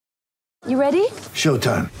You ready?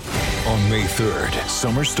 Showtime. On May 3rd,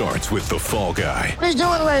 summer starts with The Fall Guy. Let's do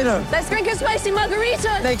it later. Let's drink a spicy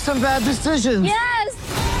margarita. Make some bad decisions.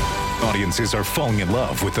 Yes! Audiences are falling in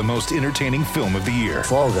love with the most entertaining film of the year.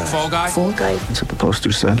 Fall Guy. Fall Guy? Fall guy. That's what the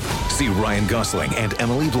poster said. See Ryan Gosling and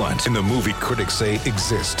Emily Blunt in the movie critics say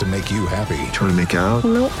exists to make you happy. Trying to make it out?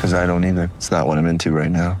 Nope. Because I don't either. It's not what I'm into right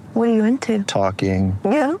now. What are you into? Talking.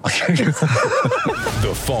 Yeah.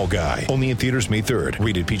 The Fall Guy. Only in theaters May 3rd.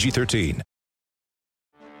 Rated PG-13.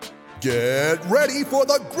 Get ready for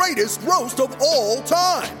the greatest roast of all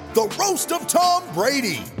time. The Roast of Tom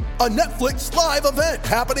Brady. A Netflix live event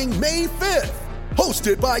happening May 5th.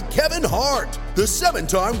 Hosted by Kevin Hart. The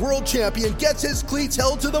 7-time world champion gets his cleats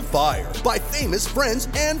held to the fire by famous friends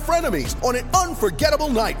and frenemies on an unforgettable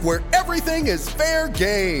night where everything is fair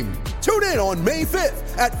game. Tune in on May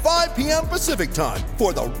 5th at 5 p.m. Pacific time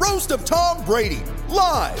for the Roast of Tom Brady.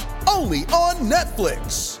 Live only on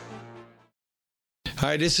Netflix.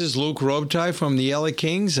 Hi, this is Luke Robitaille from the LA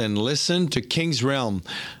Kings, and listen to King's Realm.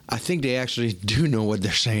 I think they actually do know what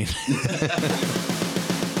they're saying.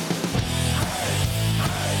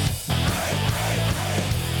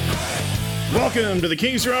 Welcome to the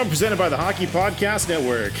Kings Realm, presented by the Hockey Podcast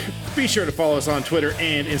Network. Be sure to follow us on Twitter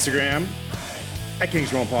and Instagram at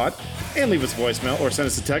Kings Realm Pod, and leave us a voicemail or send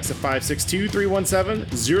us a text at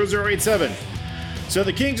 562-317-0087. So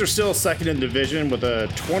the Kings are still second in division with a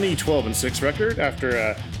 20-12-6 record after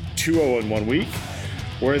a 2-0-1 week,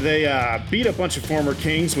 where they beat a bunch of former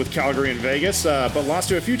Kings with Calgary and Vegas, but lost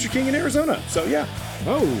to a future King in Arizona. So yeah.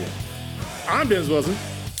 Oh, I'm Dennis Wilson.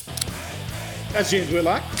 That's James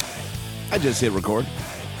Whitlock. I just hit record.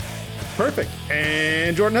 Perfect.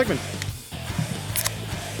 And Jordan Heckman.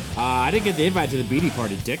 I didn't get the invite to the beanie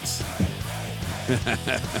party, dicks.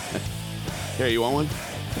 Here, you want one?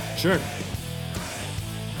 Sure.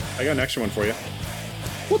 I got an extra one for you.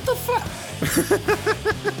 What the fuck?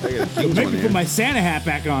 I got a King's Make one me here. put my Santa hat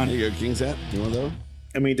back on. Here you go, King's hat. You want those?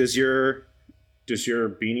 I mean, does your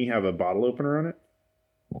beanie have a bottle opener on it?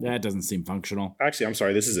 That doesn't seem functional. Actually, I'm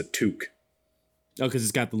sorry. This is a toque. Oh, because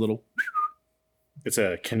it's got the little It's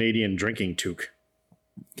a Canadian drinking toque.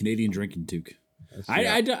 Canadian drinking toque.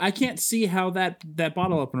 I can't see how that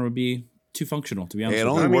bottle opener would be too functional, to be honest. It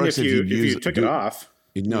with only I mean, works if you took it off.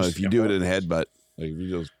 No, if you do it in a headbutt. Like if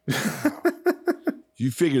you just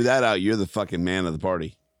you figure that out, you're the fucking man of the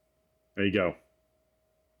party. There you go.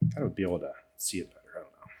 I would be able to see it better. I don't know.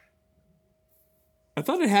 I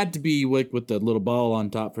thought it had to be like with the little ball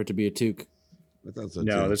on top for it to be a toque. I thought so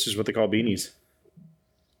No, too. that's just what they call beanies.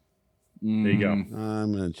 There you go.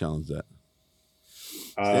 I'm going to challenge that.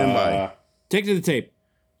 Stand by. Take it to the tape.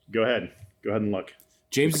 Go ahead. Go ahead and look.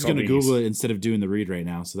 James It's is going to called beanies. Google it instead of doing the read right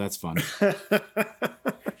now, so that's fun.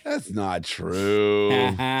 That's not true.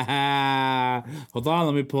 Hold on,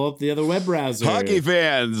 let me pull up the other web browser. Hockey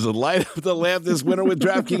fans, light up the lamp this winter with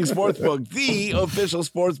DraftKings Sportsbook, the official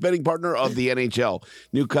sports betting partner of the NHL.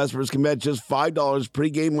 New customers can bet just $5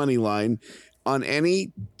 pregame money line on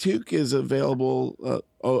any toque is available.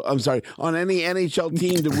 On any NHL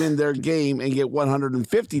team to win their game and get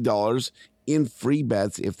 $150 in free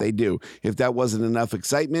bets if they do. If that wasn't enough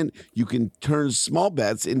excitement, you can turn small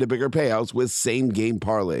bets into bigger payouts with same game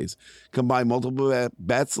parlays. Combine multiple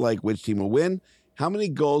bets like which team will win, how many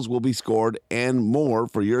goals will be scored, and more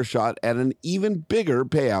for your shot at an even bigger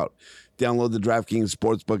payout. Download the DraftKings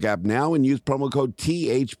Sportsbook app now and use promo code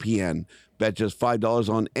THPN. Bet just $5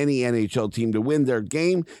 on any NHL team to win their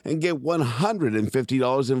game and get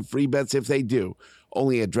 $150 in free bets if they do.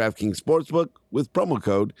 Only at DraftKings Sportsbook with promo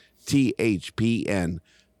code THPN.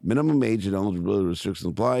 Minimum age and eligibility restrictions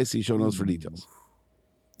apply. See show notes for details.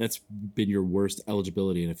 That's been your worst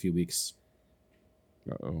eligibility in a few weeks.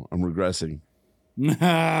 Uh-oh, I'm regressing.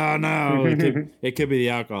 No. It could be the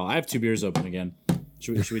alcohol. I have 2 beers open again.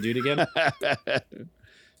 Should we do it again?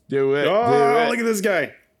 Do it. Oh, look at this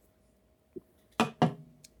guy.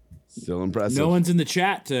 Still impressive. No one's in the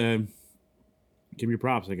chat to give me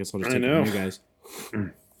props. I guess I'll just take it from you guys.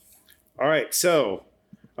 All right, so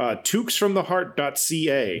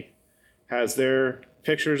toquesfromtheheart.ca has their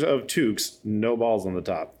pictures of toques, no balls on the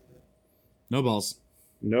top. No balls.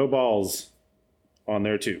 No balls on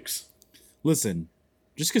their toques. Listen,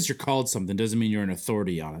 just because you're called something doesn't mean you're an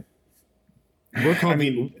authority on it. We're called. I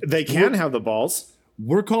mean, they can have the balls.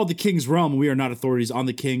 We're called the King's Realm. We are not authorities on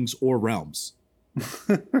the Kings or realms.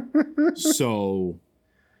 So,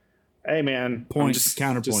 Hey, man. Point, I'm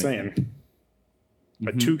counterpoint. Just saying.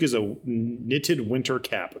 A toque is a knitted winter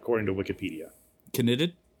cap, according to Wikipedia.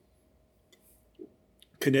 knitted?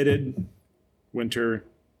 Knitted winter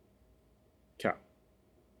cap.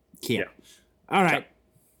 Yeah. All right.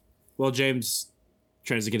 Well, James,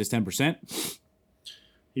 Tries to get his 10%.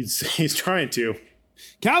 He's trying to.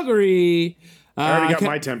 Calgary. I already got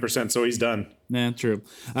my 10%, so he's done. Nah, true.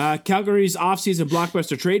 Calgary's offseason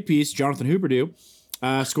blockbuster trade piece, Jonathan Huberdeau,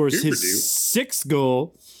 scores his 6th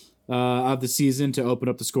goal of the season to open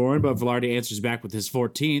up the scoring, but Velarde answers back with his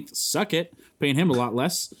 14th. Suck it. Paying him a lot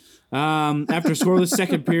less. After a scoreless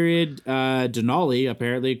second period, Denali,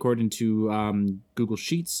 apparently, according to Google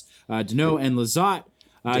Sheets, Deneau and Lizotte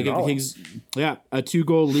give the Kings a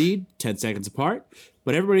 2-goal lead, 10 seconds apart.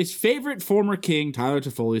 But everybody's favorite former King, Tyler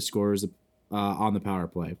Toffoli, scores on the power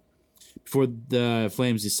play before the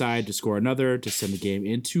Flames decide to score another to send the game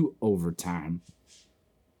into overtime.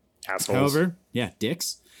 Assholes. However,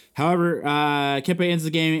 dicks. However, Kempe ends the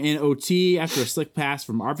game in OT after a slick pass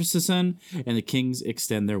from Arvidsson, and the Kings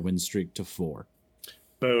extend their win streak to 4.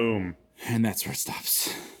 Boom. And that's where it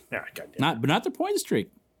stops. Yeah, goddamn. Not their point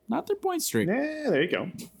streak. Not their point streak. Yeah, there you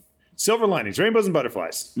go. Silver linings, rainbows and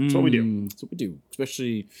butterflies. That's what we do. That's what we do,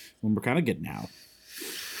 especially when we're kind of getting out.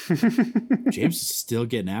 James is still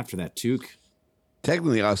getting after that toque.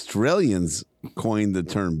 Technically, Australians coined the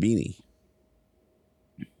term beanie.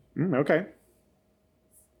 Okay.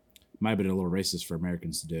 Might have been a little racist for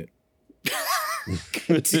Americans to do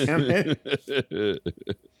it. Damn it.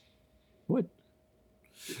 What?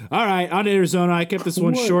 All right, on to Arizona. I kept this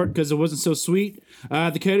one short because it wasn't so sweet.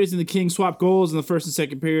 The Coyotes and the Kings swap goals in the first and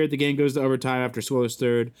second period. The game goes to overtime after scoreless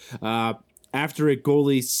third. After a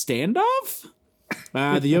goalie standoff,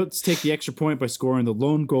 the Yotes take the extra point by scoring the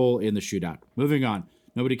lone goal in the shootout. Moving on.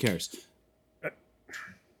 Nobody cares.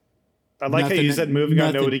 I like how you said moving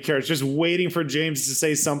on, nobody cares. Just waiting for James to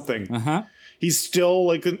say something. Uh-huh. He's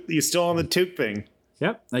still on the toque thing.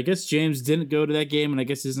 Yep. I guess James didn't go to that game, and I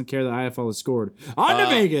guess he doesn't care that IFL has scored. On to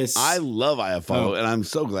Vegas. I love IFL, and I'm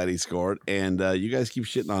so glad he scored. And you guys keep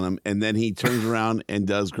shitting on him, and then he turns around and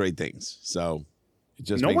does great things. So it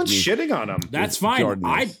just no one's shitting on him. That's fine.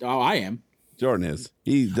 I am. Jordan is.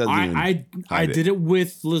 He doesn't. I did it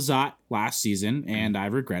with Lizotte last season, and I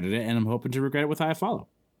regretted it, and I'm hoping to regret it with IFL.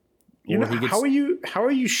 How are you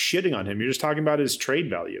shitting on him? You're just talking about his trade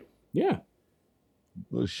value. Yeah.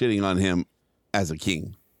 Well, shitting on him as a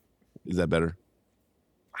King. Is that better?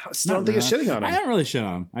 I still don't think it's shitting on him. I don't really shit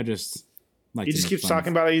on him. I just like he just keeps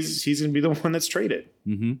talking about he's going to be the one that's traded.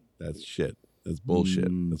 Mm-hmm. That's shit. That's bullshit.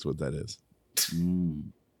 That's what that is.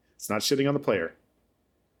 It's not shitting on the player.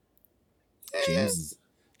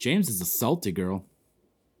 James is a salty girl.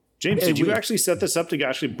 James, did you actually set this up to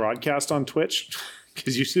actually broadcast on Twitch?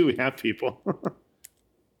 Because usually we have people.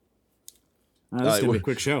 This is gonna be a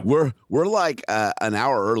quick show. We're like an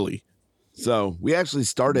hour early, so we actually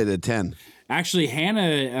started at 10. Actually,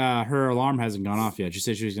 Hannah, her alarm hasn't gone off yet. She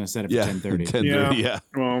said she was going to set it for 10:30. 10:30. Yeah.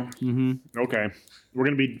 Well, okay. We're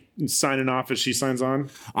gonna be signing off as she signs on.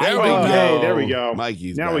 There we go.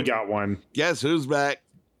 Mikey's now back. we got one. Guess who's back?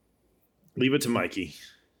 Leave it to Mikey.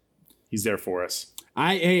 He's there for us.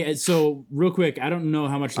 So real quick, I don't know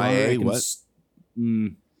how much longer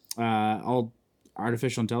all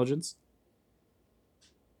artificial intelligence.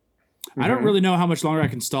 I don't really know how much longer I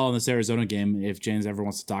can stall in this Arizona game if James ever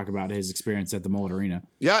wants to talk about his experience at the Mullet Arena.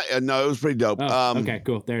 Yeah, no, it was pretty dope. Okay,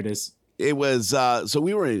 cool. There it is. It was so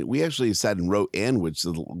we actually sat in row N, which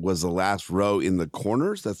was the last row in the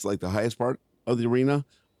corners. That's like the highest part of the arena.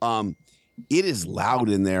 It is loud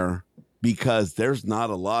in there because there's not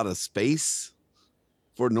a lot of space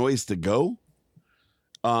for noise to go.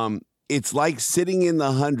 It's like sitting in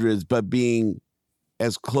the hundreds, but being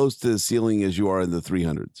as close to the ceiling as you are in the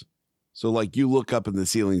 300s. So like you look up and the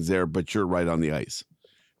ceiling's there, but you're right on the ice.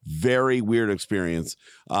 Very weird experience.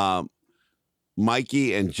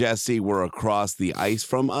 Mikey and Jesse were across the ice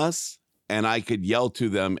from us, and I could yell to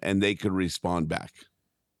them and they could respond back.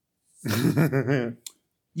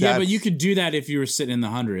 Yeah, but you could do that if you were sitting in the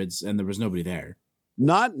hundreds and there was nobody there.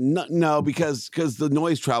 No, because the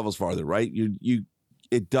noise travels farther, right?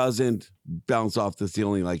 It doesn't bounce off the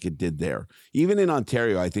ceiling like it did there. Even in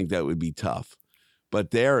Ontario, I think that would be tough.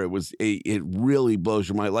 But there, it really blows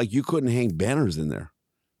your mind. Like you couldn't hang banners in there.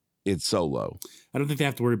 It's so low. I don't think they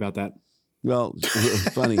have to worry about that. Well, it's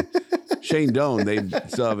funny. Shane Doan, they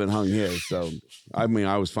still haven't hung his. So, I mean,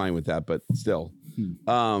 I was fine with that, but still.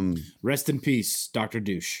 Rest in peace, Dr.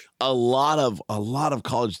 Douche. A lot of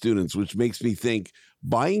college students, which makes me think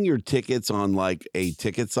buying your tickets on like a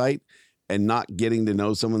ticket site and not getting to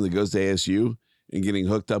know someone that goes to ASU and getting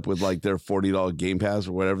hooked up with like their $40 game pass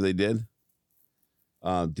or whatever they did.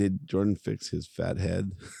 Did Jordan fix his fat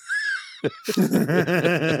head? He's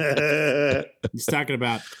talking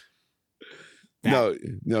about that.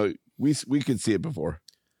 No, we could see it before.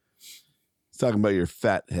 He's talking about your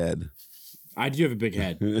fat head. I do have a big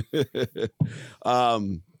head.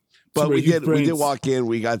 But we did walk in.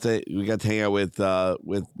 We got to hang out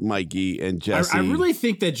with Mikey and Jesse. I really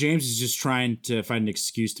think that James is just trying to find an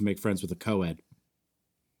excuse to make friends with a co-ed.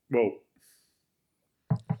 Whoa.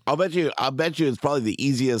 I'll bet you it's probably the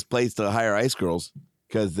easiest place to hire ice girls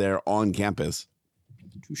because they're on campus.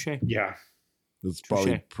 Touche. Yeah. It's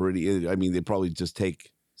probably pretty. I mean, they probably just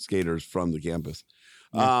take skaters from the campus.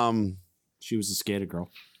 Yeah. She was a skater girl.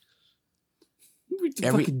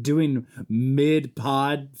 We're fucking doing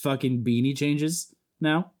mid-pod fucking beanie changes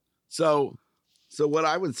now. So what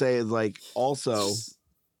I would say is like also.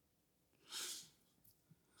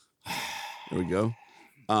 There we go.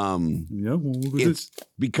 It's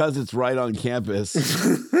because it's right on campus.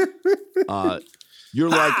 You're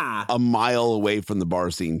like a mile away from the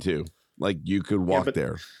bar scene too. Like you could walk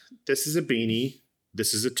there. This is a beanie.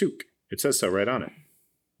 This is a toque. It says so right on it.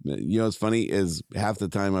 You know what's funny is half the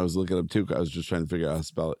time I was looking up toque, I was just trying to figure out how to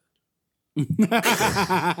spell it.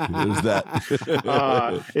 There's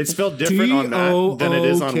that. It's spelled different on that than it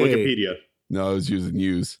is on Wikipedia. No, I was using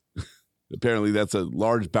U's. Apparently that's a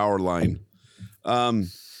large Bauer line.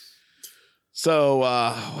 So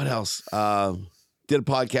what else? Did a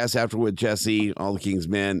podcast after with Jesse, all the Kings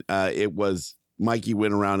men. It was Mikey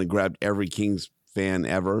went around and grabbed every Kings fan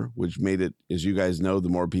ever, which made it, as you guys know, the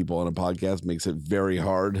more people on a podcast makes it very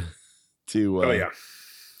hard to. Oh yeah.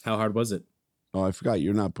 How hard was it? Oh, I forgot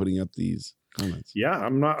you're not putting up these comments. Yeah,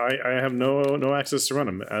 I'm not. I have no access to run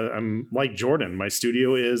them. I'm like Jordan. My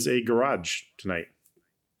studio is a garage tonight.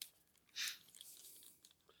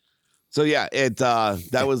 So yeah,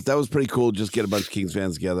 that was pretty cool. Just get a bunch of Kings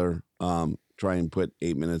fans together, try and put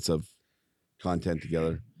 8 minutes of content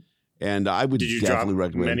together, and I would definitely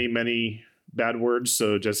recommend. Many bad words,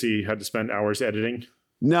 so Jesse had to spend hours editing.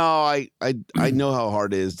 No, I know how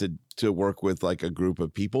hard it is to work with like a group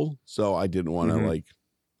of people, so I didn't want to like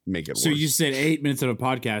make it. So worse. you said 8 minutes of a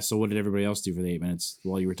podcast. So what did everybody else do for the 8 minutes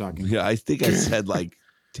while you were talking? Yeah, I think I said like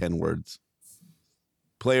 10 words.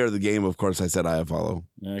 Player of the game, of course, I said Iafallo.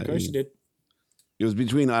 Of course you did. It was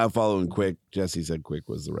between Iafallo and Quick. Jesse said Quick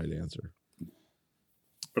was the right answer.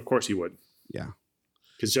 Of course he would. Yeah.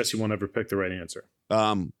 Because Jesse won't ever pick the right answer.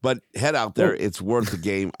 But head out there. It's worth the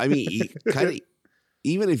game. I mean, kind of,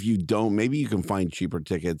 even if you don't, maybe you can find cheaper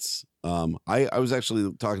tickets. I was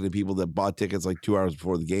actually talking to people that bought tickets like 2 hours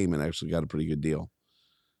before the game and actually got a pretty good deal.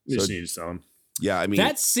 You just need to sell them. Yeah, I mean,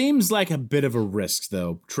 that seems like a bit of a risk,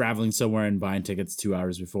 though, traveling somewhere and buying tickets 2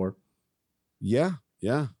 hours before. Yeah.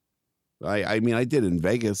 I mean, I did in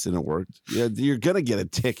Vegas and it worked. Yeah, you're gonna get a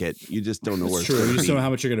ticket. You just don't know where. It's true. You just don't know how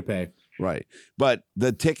much you're gonna pay. Right, but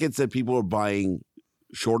the tickets that people are buying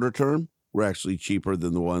shorter term were actually cheaper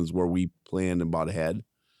than the ones where we planned and bought ahead.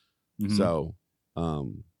 Mm-hmm. So,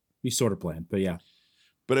 we sort of planned, but yeah.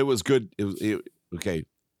 But it was good. It was okay.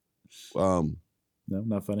 No,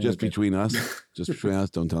 not funny. Just between us. Just between us.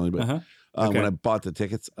 Don't tell anybody. Okay. When I bought the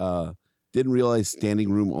tickets, didn't realize standing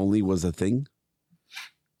room only was a thing.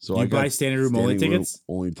 So you buy standing room only tickets?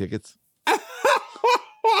 Only tickets.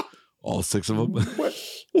 All 6 of them. What?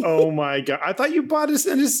 Oh my god! I thought you bought us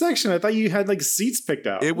in this section. I thought you had like seats picked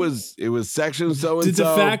out. It was section so and Did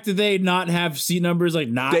the fact that they not have seat numbers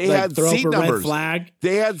they had throw seat up a numbers. red flag?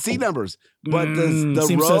 They had seat numbers, but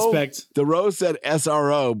the row said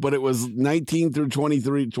SRO, but it was 19 through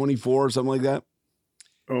 23, 24, something like that.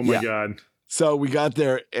 Oh my god! So we got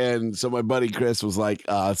there, and so my buddy Chris was like,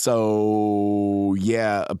 apparently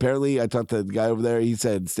I talked to the guy over there. He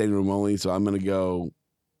said standing room only, so I'm gonna go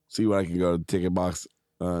see what I can go to Ticket Box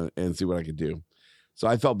and see what I could do. So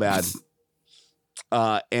I felt bad.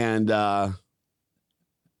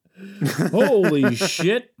 Holy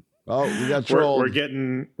shit. Oh, we got trolled. We're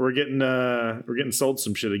getting sold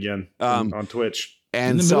some shit again on Twitch.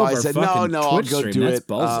 And so I said, no, I'll go do it.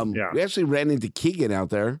 Yeah. We actually ran into Keegan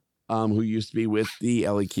out there, who used to be with the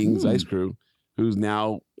LA Kings Ice Crew, who's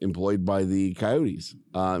now employed by the Coyotes.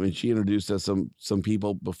 And she introduced us some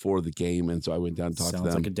people before the game. And so I went down and talked to them.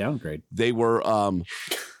 Sounds like a downgrade. They were, I'll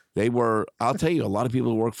tell you, a lot of people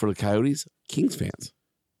who work for the Coyotes, Kings fans.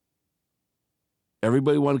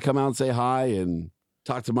 Everybody wanted to come out and say hi and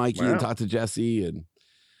talk to Mikey and talk to Jesse. And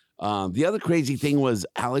the other crazy thing was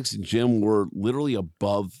Alex and Jim were literally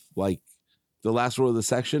above like the last row of the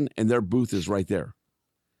section, and their booth is right there.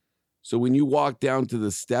 So when you walk down to the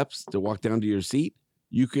steps to walk down to your seat,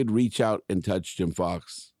 you could reach out and touch Jim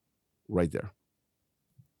Fox right there.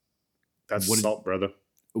 That's salt, brother.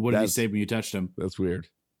 What did he say when you touched him? That's weird.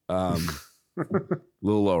 A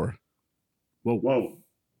little lower. Whoa.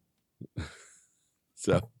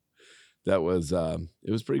 So that was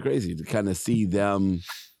it was pretty crazy to kind of see them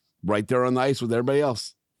right there on the ice with everybody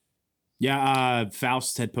else. Yeah,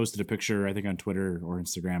 Faust had posted a picture, I think, on Twitter or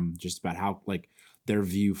Instagram, just about how like their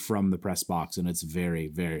view from the press box, and it's very,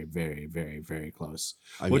 very, very, very, very close.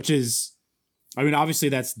 Obviously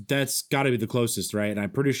that's got to be the closest, right? And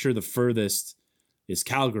I'm pretty sure the furthest is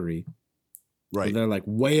Calgary. Right. They're like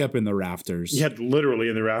way up in the rafters. Yeah, literally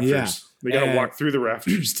in the rafters. Yeah. They got to walk through the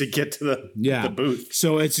rafters to get to the booth.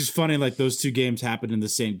 So it's just funny, like those two games happened in the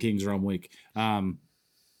same Kings Rome week.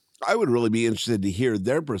 I would really be interested to hear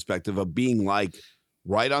their perspective of being like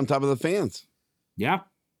right on top of the fans. Yeah.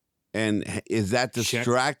 And is that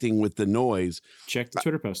distracting with the noise? Check the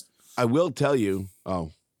Twitter post. I will tell you.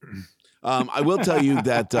 I will tell you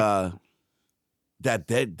that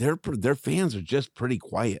their fans are just pretty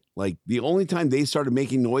quiet. Like the only time they started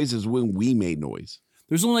making noise is when we made noise.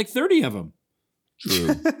 There's only like 30 of them.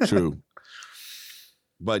 True.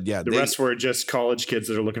 But yeah, the rest were just college kids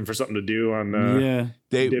that are looking for something to do on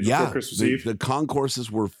day before Christmas Eve. The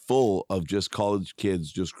concourses were full of just college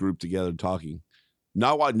kids just grouped together talking.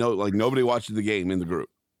 Like nobody watching the game in the group.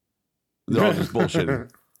 They're all just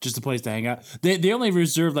bullshitting. Just a place to hang out. They only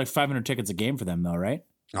reserved like 500 tickets a game for them though, right?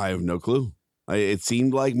 I have no clue. It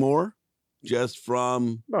seemed like more just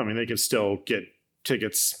from. Well, I mean, they could still get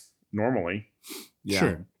tickets normally. Yeah.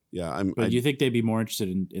 Sure. Yeah. But you think they'd be more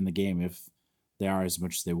interested in the game if they are as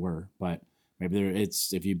much as they were? But maybe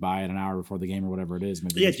it's if you buy it an hour before the game or whatever it is.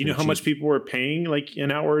 Maybe do you know how much people were paying like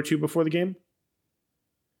an hour or two before the game?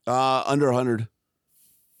 Under 100.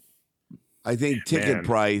 I think ticket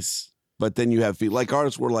price, but then you have fee. Like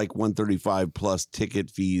ours were like 135 plus ticket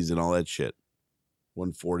fees and all that shit.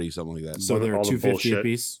 140, something like that. So they're $250 a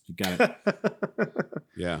piece. You got it.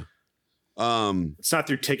 Yeah. It's not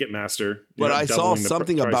through Ticketmaster. But I saw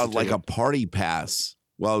something about like a party pass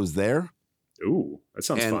while I was there. Ooh, that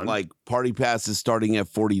sounds fun. And like party pass is starting at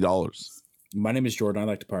 $40. My name is Jordan. I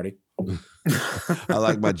like to party. I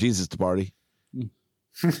like my Jesus to party.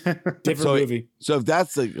 Different movie. So if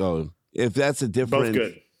that's a different, both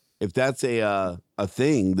good. If that's a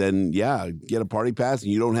thing, then yeah, get a party pass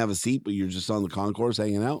and you don't have a seat, but you're just on the concourse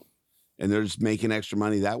hanging out, and they're just making extra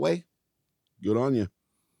money that way. Good on you.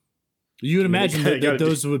 You would imagine that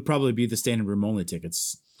those would probably be the standard room only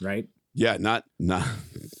tickets, right? Yeah, not.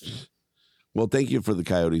 Well, thank you for the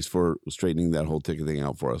Coyotes for straightening that whole ticket thing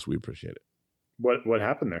out for us. We appreciate it. What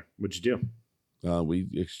happened there? What'd you do? We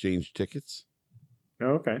exchanged tickets.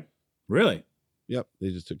 Oh, okay. Really? Yep, they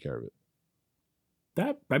just took care of it.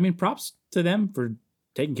 Props to them for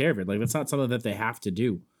taking care of it. Like that's not something that they have to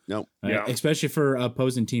do. No, especially for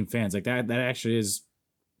opposing team fans. Like that actually is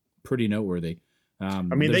pretty noteworthy.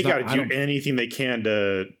 They got to do anything they can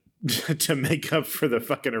to make up for the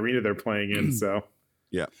fucking arena they're playing in. So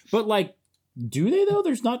yeah, but like, do they though?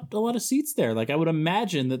 There's not a lot of seats there. Like I would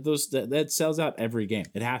imagine that that sells out every game.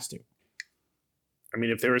 It has to. I mean,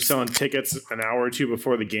 if they were selling tickets an hour or two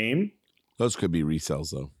before the game, those could be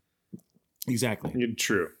resells though. Exactly.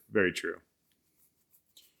 True. Very true.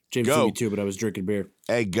 James told me too, but I was drinking beer.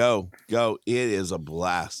 Hey, go. It is a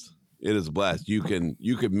blast. It is a blast. You can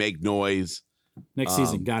make noise. Next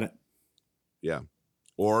season. Got it. Yeah.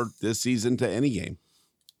 Or this season to any game.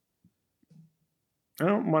 I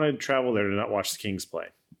don't want to travel there to not watch the Kings play.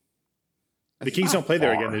 The Kings don't play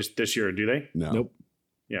there again this year, do they? No. Nope.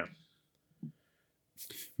 Yeah.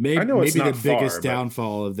 Maybe the biggest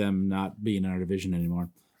downfall of them not being in our division anymore,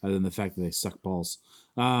 other than the fact that they suck balls.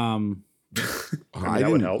 I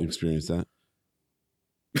didn't experience that.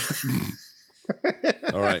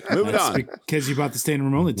 All right, moving on. Because you bought the standing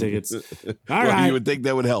room only tickets. All right. You would think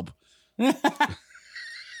that would help.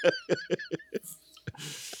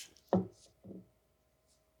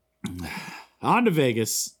 On to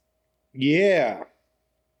Vegas. Yeah.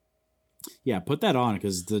 Yeah, put that on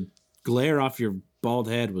because the glare off your bald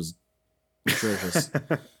head was atrocious.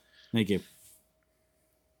 Thank you.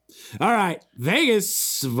 All right,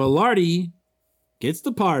 Vegas. Velarde gets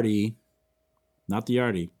the party, not the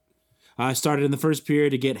Yardy. Started in the first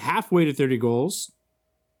period to get halfway to 30 goals.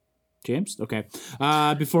 James, okay.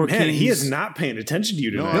 Before Kings, he is not paying attention to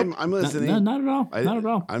you tonight. No, I'm listening. Not at all. Not at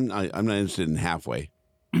all. I'm not interested in halfway.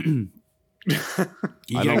 You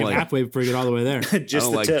gotta get halfway before you get all the way there. Just I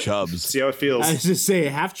don't like chubs. See how it feels. I was just say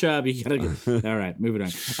half chub. You gotta get. All right, moving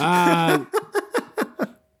on.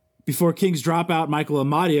 Before Kings dropout, Michael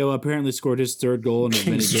Amadio apparently scored his third goal in as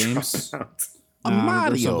many games.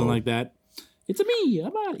 Amadio, or something like that. It's me,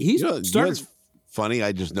 Amadio. He's what's funny?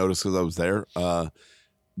 I just noticed because I was there.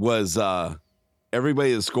 Was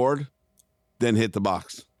everybody that scored then hit the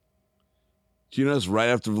box? Do you notice right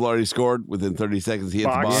after Velarde scored, within 30 seconds he hit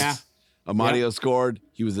the box? Yeah. Amadio scored.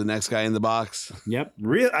 He was the next guy in the box. Yep.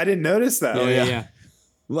 Really? I didn't notice that. Yeah.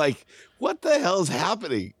 Like, what the hell is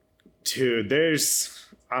happening? Dude,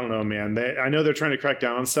 I don't know, man. I know they're trying to crack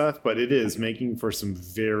down on stuff, but it is making for some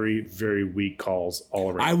very, very weak calls all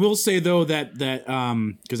around. I will say though that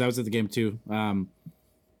because I was at the game too,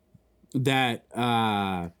 that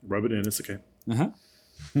rub it in, it's okay. That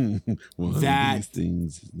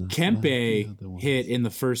Kempe hit in the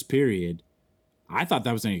first period. I thought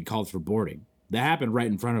that was going to get called for boarding. That happened right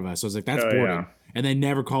in front of us. I was like, that's boarding. Yeah. And they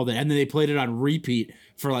never called it. And then they played it on repeat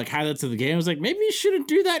for like highlights of the game. I was like, maybe you shouldn't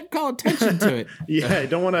do that and call attention to it. I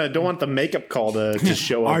don't want the makeup call to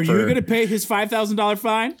show up. Are you going to pay his $5,000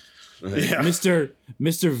 fine? Yeah.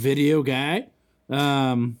 Mr. Video Guy.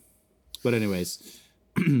 But anyways,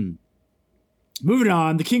 moving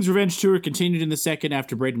on. The Kings Revenge Tour continued in the second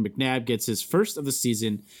after Braden McNabb gets his first of the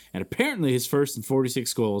season and apparently his first in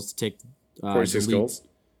 46 goals to take 46 goals.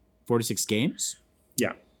 46 games?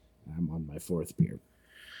 Yeah. I'm on my fourth beer.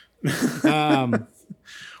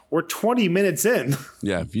 We're 20 minutes in.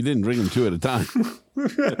 Yeah, if you didn't drink them two at a time.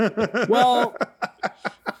 Well,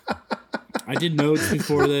 I did notes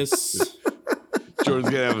before this.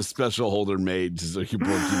 Jordan's going to have a special holder made so he pour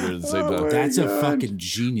 2 beers at the same time. That's a fucking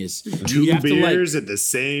genius. 2 beers at the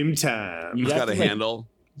same time. You got a handle.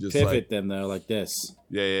 Just pivot them, though, like this.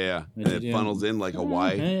 Yeah. And it funnels in like a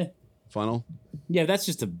Y funnel. Yeah, that's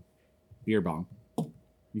just a beer bong.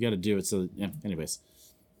 You got to do it. So, yeah, anyways,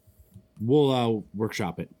 we'll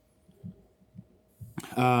workshop it.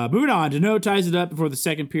 Moving on. Dano ties it up before the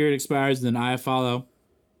second period expires. And then Iafallo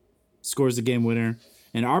scores the game winner.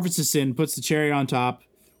 And Arvidsson puts the cherry on top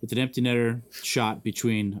with an empty netter shot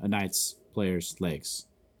between a Knights player's legs.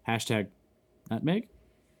 Hashtag nutmeg?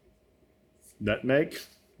 Nutmeg?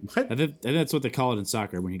 What? I think that's what they call it in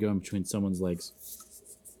soccer when you go in between someone's legs.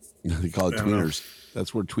 They call it tweeners.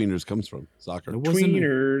 That's where tweeners comes from. Soccer.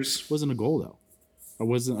 Tweeners. Wasn't a goal though. Or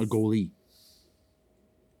wasn't a goalie.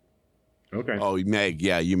 Okay. Oh, Meg.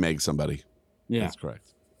 Yeah, you Meg somebody. Yeah. That's correct.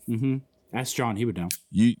 Mm-hmm. Ask John, he would know.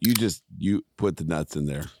 You put the nuts in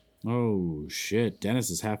there. Oh shit. Dennis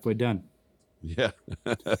is halfway done. Yeah.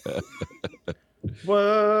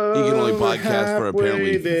 Well, he can only podcast for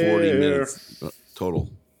apparently 40 minutes total.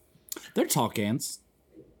 They're tall cans.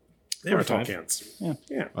 They are tall cans.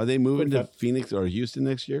 Yeah. Are they moving to Phoenix or Houston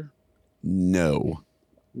next year? No.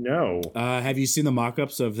 Have you seen the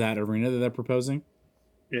mock-ups of that arena that they're proposing?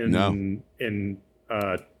 In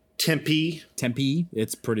Tempe.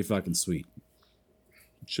 It's pretty fucking sweet.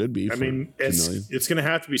 Should be. I mean, it's going to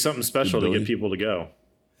have to be something special to get people to go.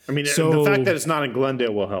 I mean, the fact that it's not in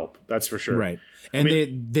Glendale will help. That's for sure. Right. And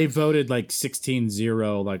they voted like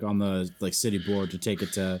 16-0 like on the like city board to take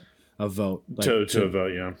it to a vote. Like, to a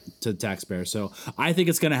vote, yeah. To the taxpayer. So I think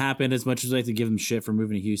it's going to happen, as much as I like to give them shit for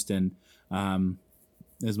moving to Houston.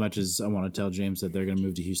 As much as I want to tell James that they're going to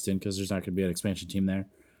move to Houston because there's not going to be an expansion team there.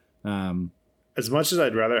 As much as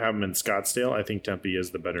I'd rather have them in Scottsdale, I think Tempe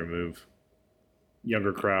is the better move.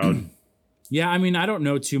 Younger crowd. Yeah, I mean, I don't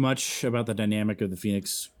know too much about the dynamic of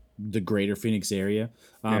the greater Phoenix area,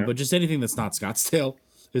 but just anything that's not Scottsdale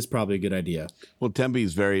is probably a good idea. Well, Tempe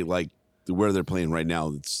is very like where they're playing right now.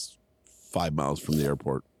 It's 5 miles from the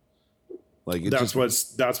airport. Like that's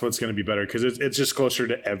what's going to be better because it's just closer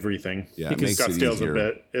to everything. Yeah, because Scottsdale's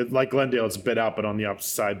a bit like Glendale. It's a bit out, but on the opposite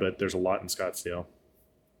side. But there's a lot in Scottsdale.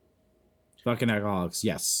 Fucking alcoholics,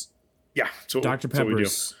 yes. Yeah, Dr.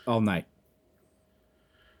 Peppers all night.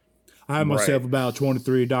 I had myself about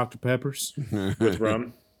 23 Dr. Peppers with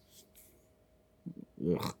rum.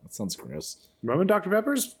 Ugh, that sounds gross. Rum and Dr.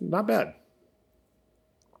 Peppers, not bad.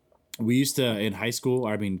 We used to in high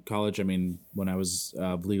school, college. When I was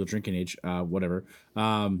of legal drinking age, whatever.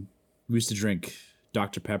 We used to drink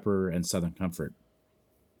Dr. Pepper and Southern Comfort,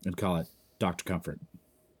 and call it Dr. Comfort.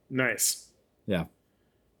 Nice. Yeah.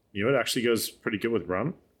 You know what actually goes pretty good with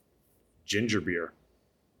rum? Ginger beer.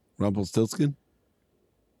 Rumpelstiltskin?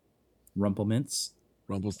 Rumpelmints?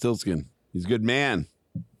 Rumpelstiltskin. He's a good man.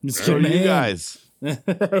 So are you guys. Did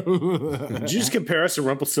you just compare us to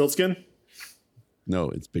Rumpelstiltskin? No,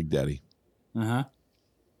 it's Big Daddy. Uh-huh.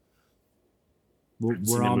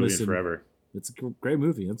 We're all missing forever. It's a great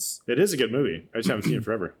movie. It is a good movie. I just haven't seen it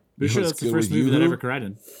forever. Pretty sure that's the first movie that I ever cried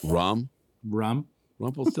in. Rum?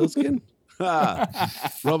 Rumpelstiltskin?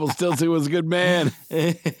 Rumpelstiltskin was a good man.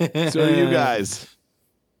 So are you guys.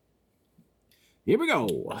 Here we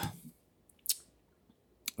go.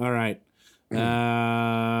 All right.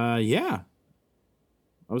 Yeah.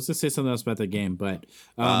 I was going to say something else about that game, but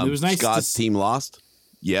it was nice. Scott's team lost?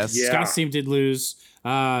 Yes. Yeah. Scott's team did lose.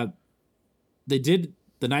 The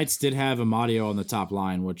Knights did have Amadio on the top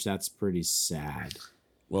line, which that's pretty sad.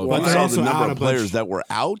 Well, but they're also the number of players that were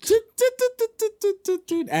out.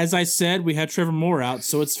 As I said, we had Trevor Moore out,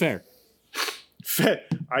 so it's fair.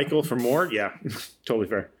 Eichel for more? Yeah, totally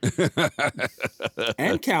fair.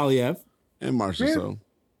 And Kaliev. And Marchessault.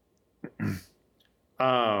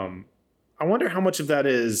 I wonder how much of that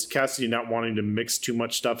is Cassidy not wanting to mix too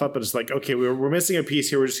much stuff up, but it's like, okay, we're missing a piece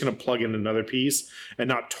here. We're just going to plug in another piece and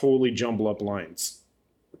not totally jumble up lines.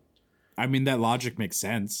 I mean, that logic makes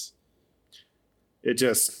sense. It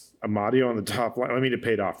just, Amadio on the top line. I mean, it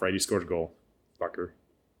paid off, right? He scored a goal. Fucker.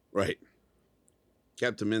 Right.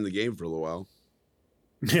 Kept him in the game for a little while.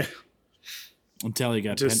 Yeah. Until he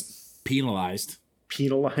got penalized.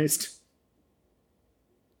 Penalized?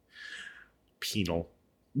 Penal.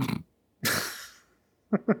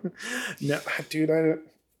 No, dude, it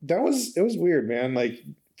was weird, man. Like,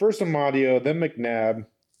 first Amadio, then McNabb.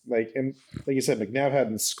 Like, and like you said, McNabb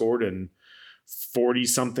hadn't scored in 40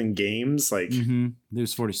 something games. Like, It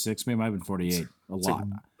was 46, maybe it might have been 48. A lot.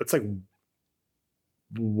 It's like,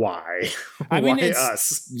 why? I mean, why it's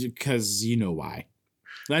us? Because you know why.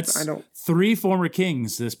 That's I don't. 3 former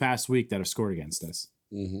Kings this past week that have scored against us.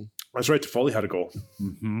 Mm-hmm. That's right. Toffoli had a goal.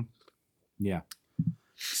 Mm-hmm. Yeah.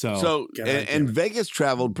 So and Vegas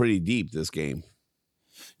traveled pretty deep this game.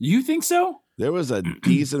 You think so? There was a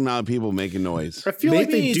decent amount of people making noise. I feel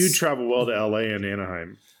like they do travel well to LA and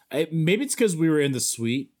Anaheim. Maybe it's because we were in the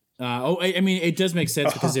suite. I mean, it does make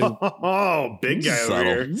sense because it. Big guy over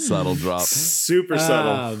here. Subtle drop. Super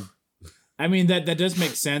subtle. I mean, that does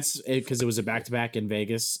make sense because it was a back-to-back in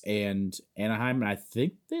Vegas and Anaheim, and I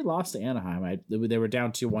think they lost to Anaheim. They were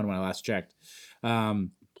down 2-1 when I last checked.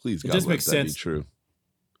 Please, God, it does make that sense. be true.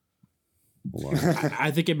 I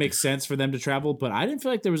think it makes sense for them to travel, but I didn't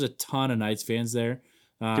feel like there was a ton of Knights fans there.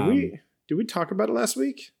 Did we talk about it last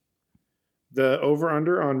week? The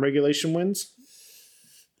over/under on regulation wins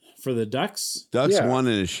for the Ducks. Ducks won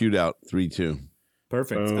in a shootout 3-2.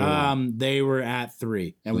 Perfect. They were at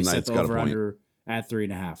 3, and we set the over/under at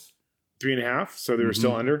 3.5. 3.5. So they were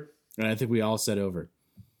still under. And I think we all said over.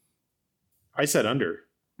 I said under.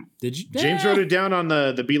 Did you? James wrote it down on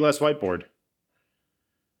the Be Less whiteboard.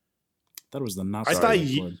 That was the not. I thought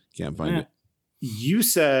you can't find it. You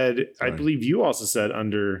said, Sorry. I believe you also said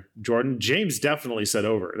under, Jordan. James definitely said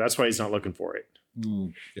over. That's why he's not looking for it.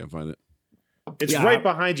 Can't find it. It's right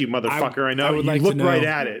behind you, motherfucker. I know. I would you like looked to know. right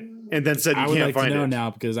at it and then said you I would can't like find to know it.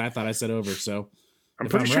 now because I thought I said over. So I'm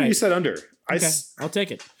pretty sure you said under. Okay, I'll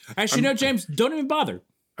take it. Actually, no, James, don't even bother.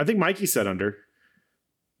 I think Mikey said under.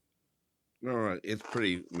 All right, it's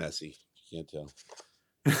pretty messy. You can't tell.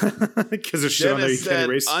 Because there's shit on there you Dennis can't said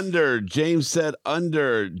erase. under. James said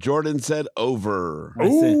under. Jordan said over.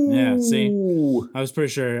 See, I was pretty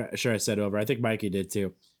sure I said over. I think Mikey did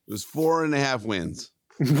too. It was 4.5 wins.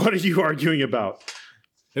 What are you arguing about?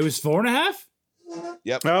 It was 4.5.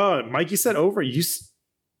 Yep. Oh, Mikey said over. It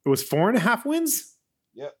was 4.5 wins.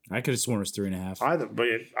 Yep. I could have sworn it was 3.5.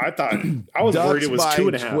 I thought I was Ducks worried it was by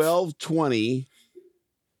 2.5.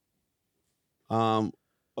 12-20.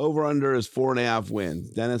 Over under is 4.5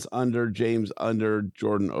 wins. Dennis under, James under,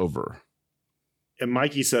 Jordan over. And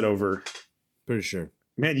Mikey said over. Pretty sure.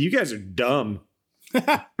 Man, you guys are dumb.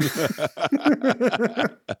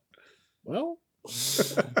 Well,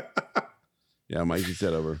 yeah, Mikey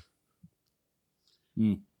said over.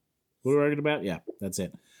 What are we arguing about? Yeah, that's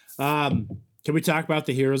it. Can we talk about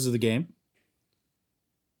the heroes of the game?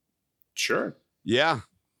 Sure. Yeah.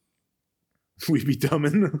 We'd be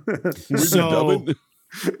dumbing.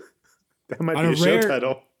 That might be a show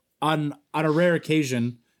title. On a rare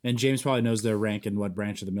occasion, and James probably knows their rank and what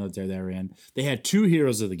branch of the military they were in, they had 2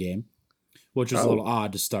 heroes of the game, which was a little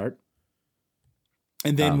odd to start.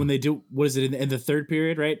 And then when they do, what is it in the third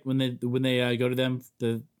period, right? When they go to them,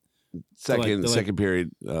 the second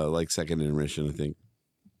period, like second intermission, I think.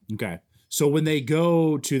 Okay, so when they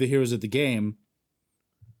go to the heroes of the game,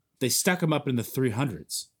 they stuck them up in the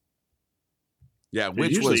 300s. Yeah,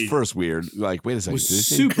 which was first weird. Like, wait a second.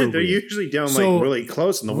 Super They're weird. usually down like really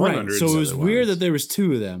close in the 100s. So it was weird that there was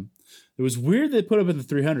 2 of them. It was weird they put them in the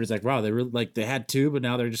 300s. Like, wow, they really they had 2, but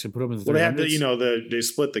now they're just gonna put them in the 300s. Well, they had they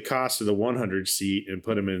split the cost of the 100 seat and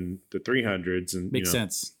put them in the 300s, and makes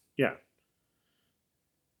sense. Yeah.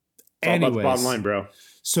 It's all about the bottom line, bro.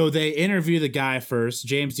 So they interview the guy first.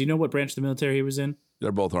 James, do you know what branch of the military he was in?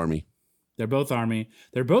 They're both Army. They're both Army.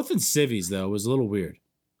 They're both in civvies, though. It was a little weird.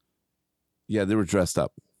 Yeah, they were dressed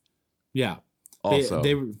up. Yeah. Also,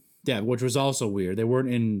 they were, which was also weird. They weren't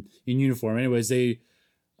in uniform. Anyways, he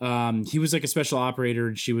was like a special operator,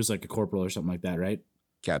 and she was like a corporal or something like that, right?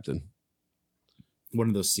 Captain. One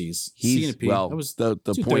of those C's. He's C and a P. well. That was the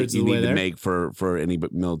point you need to there. make for any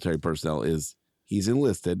military personnel is he's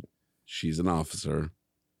enlisted. She's an officer.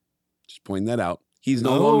 Just pointing that out. He's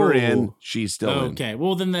no longer in. She's still in. Okay.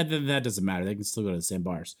 Well, then that doesn't matter. They can still go to the same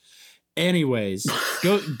bars. Anyways,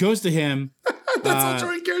 goes to him. That's all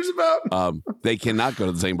Troy cares about. They cannot go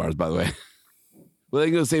to the same bars, by the way. Well, they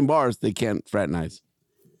can go to the same bars. They can't fraternize.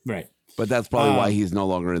 Right. But that's probably why he's no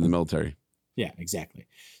longer in the military. Yeah, exactly.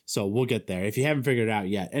 So we'll get there if you haven't figured it out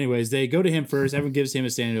yet. Anyways, they go to him first. Everyone gives him a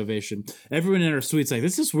standing ovation. Everyone in our suite's like,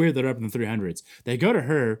 this is weird. They're up in the 300s. They go to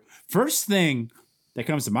her. First thing that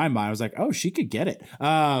comes to my mind, I was like, oh, she could get it.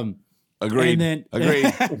 Agreed. And then, Agreed.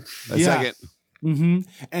 A second. Mm-hmm.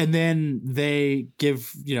 And then they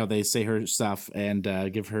give, they say her stuff and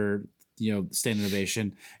give her, standing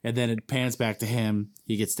ovation. And then it pans back to him.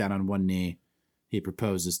 He gets down on one knee. He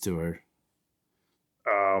proposes to her.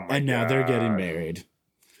 Oh my And now God. they're getting married.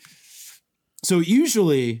 So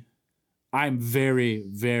usually I'm very,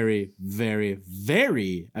 very, very,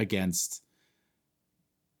 very against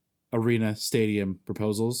arena stadium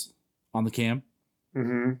proposals on the cam.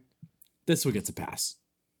 Mm-hmm. This one gets a pass.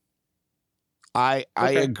 I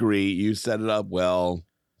agree. You set it up well.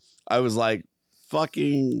 I was like,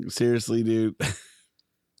 fucking seriously, dude.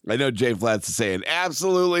 I know Jay Flats is saying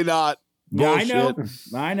absolutely not. Bullshit.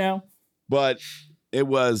 Yeah, I know. But it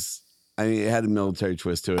was, it had a military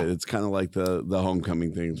twist to it. It's kind of like the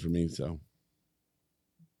homecoming things for me. So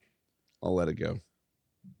I'll let it go.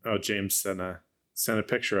 Oh, James sent a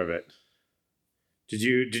picture of it. Did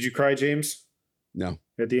you cry, James, No.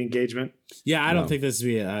 at the engagement? Yeah, I No. don't think this would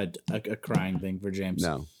be a crying thing for James.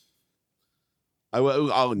 No. I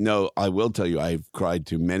will tell you, I've cried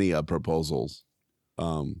to many proposals.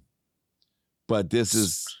 But this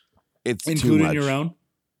is, it's too Including much. your own?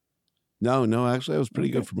 No, actually I was pretty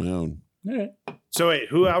good for my own. All right. So wait,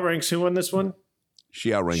 who outranks who on this one?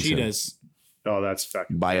 She outranks She him does. Oh, that's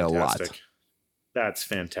fucking by fantastic. a lot. That's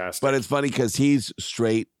fantastic. But it's funny because he's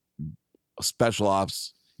straight special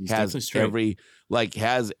ops. He's definitely straight.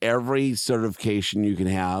 Has every certification you can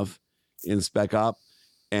have in spec op,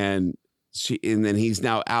 and then he's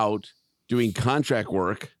now out doing contract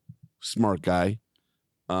work. Smart guy,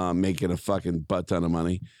 making a fucking butt ton of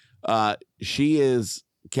money. She is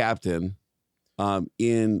captain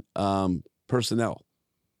in personnel.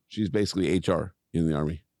 She's basically HR in the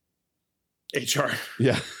Army. HR.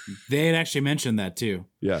 Yeah. They had actually mentioned that too.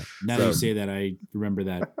 Yeah. Now that you say that, I remember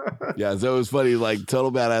that. Yeah, so it was funny, like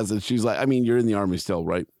total badass. And she's like, I mean, you're in the Army still,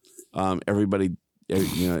 right? Everybody's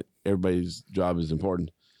job is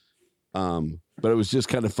important. But it was just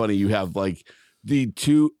kind of funny. You have like the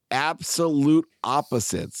two absolute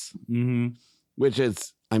opposites, which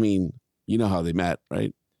is, I mean, you know how they met,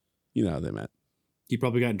 right? You know how they met. He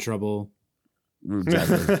probably got in trouble.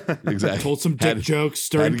 Exactly. Told some dick jokes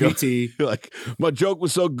during go- PT. Like, my joke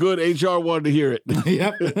was so good, HR wanted to hear it.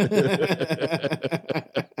 Yep.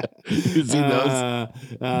 You see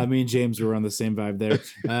those? Me and James were on the same vibe there.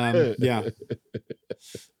 Yeah.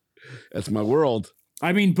 That's my world.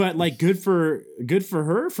 I mean, but like good for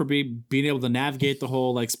her for being able to navigate the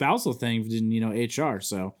whole like spousal thing in HR.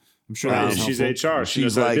 So I'm sure that was she's helpful. HR. She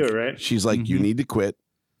knows She's how like, to do it, right? she's like, you need to quit,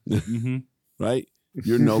 Mm-hmm. right?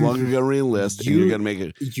 You're no longer going to re-enlist, and you're going to make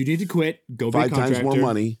it You need to quit. Go be a 5 times contractor. more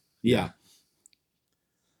money. Yeah.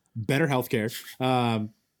 Better healthcare.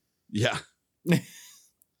 Yeah.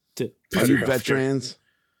 To Are you veterans?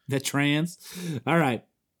 the trans. All right.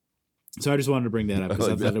 So I just wanted to bring that up because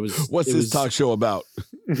I thought it was. What's it this was, talk show about?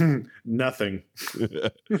 Nothing.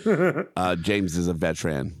 James is a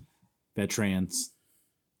veteran. Vetrans.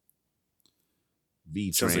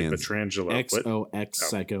 Sounds like V-trans. Petrangelo. XOX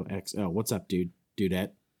Psycho XO. What's up, dude?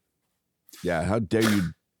 Dudette. Yeah, how dare you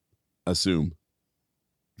assume?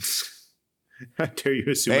 How dare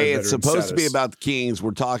you assume? Hey, my it's veteran supposed to be status? about the Kings.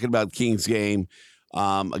 We're talking about the Kings game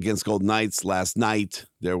against Golden Knights. Last night,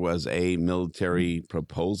 there was a military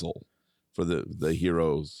proposal for the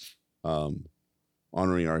heroes,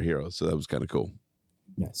 honoring our heroes. So that was kind of cool.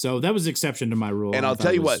 Yeah. So that was exception to my rule. And I I'll thought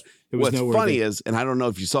tell it you was- what, it was what's noteworthy. funny is, and I don't know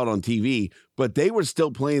if you saw it on TV, but they were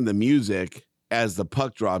still playing the music as the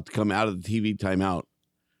puck dropped to come out of the TV timeout.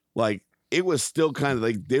 Like, it was still kind of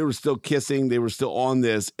like they were still kissing, they were still on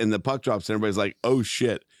this, and the puck drops, and everybody's like, oh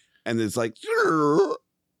shit. And it's like the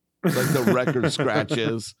record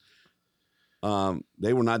scratches.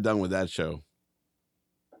 They were not done with that show.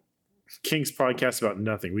 King's podcast about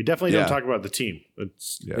nothing. We definitely Yeah. don't talk about the team.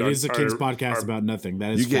 It's, Yeah. It is a Kings our- podcast our- about nothing.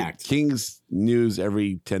 That is You get fact. Kings news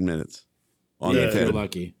every 10 minutes on Yeah, the If you're 10.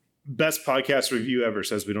 lucky. Best podcast review ever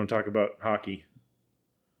says we don't talk about hockey.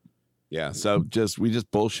 Yeah, so we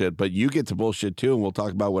just bullshit, but you get to bullshit too, and we'll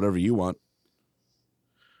talk about whatever you want.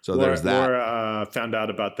 So there's that. Laura found out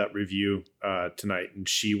about that review tonight, and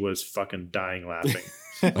she was fucking dying laughing.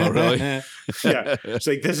 Oh, really? Yeah, it's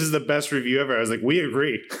like, this is the best review ever. I was like, we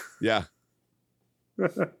agree. Yeah.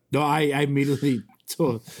 No, I immediately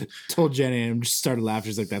told Jenny and just started laughing.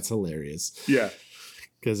 She's like, "That's hilarious." Yeah.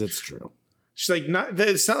 Because it's true. She's like,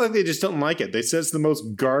 it's not like they just don't like it. They said it's the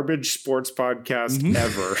most garbage sports podcast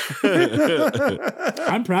ever.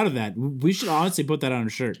 I'm proud of that. We should honestly put that on a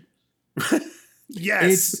shirt.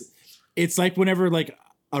 Yes. It's like whenever like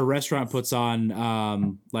a restaurant puts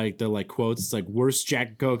on like the like quotes. It's like worst Jack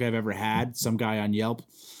and Coke I've ever had. Some guy on Yelp.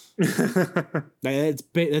 That's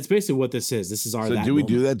basically what this is. This is our. So do we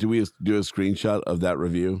do that? Do we do a screenshot of that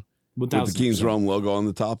review with the Kings Realm logo on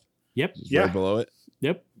the top? Yep. Just right below it.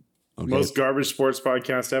 Yep. Okay. Most garbage sports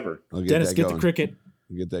podcast ever. Dennis, get the cricket.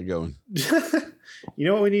 Get that going. You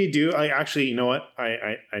know what we need to do? You know what?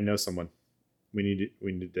 I know someone. We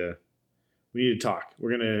need to talk.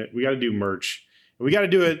 We got to do merch. We got to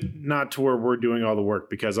do it not to where we're doing all the work,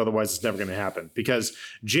 because otherwise it's never going to happen. Because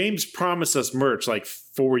James promised us merch like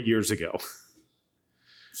 4 years ago.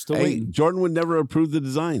 Still waiting. Jordan would never approve the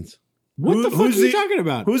designs. What the fuck are you talking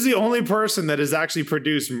about? Who's the only person that has actually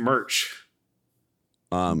produced merch?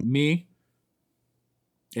 Me.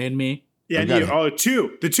 And me. Yeah, the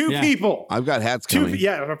two people. I've got hats coming.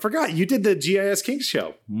 I forgot. You did the GIS Kings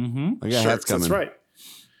show. Mm-hmm. I got hats coming. That's right.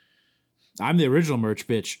 I'm the original merch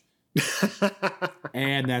bitch.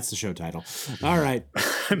 And that's the show title. All right.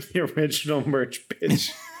 I'm the original merch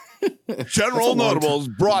bitch. General Notables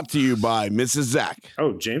brought to you by Mrs. Zach.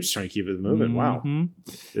 Oh, James is trying to keep it moving. Wow.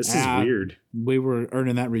 This is weird. We were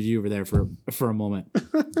earning that review over there for a moment.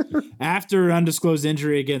 After undisclosed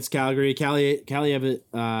injury against Calgary, Kaliev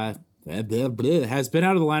has been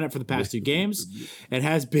out of the lineup for the past 2 games and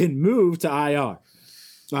has been moved to IR.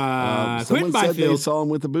 Someone Quentin said they Byfield. saw him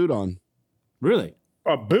with a boot on. Really?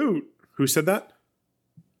 A boot? Who said that?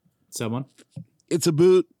 Someone. It's a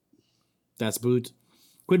boot. That's boot.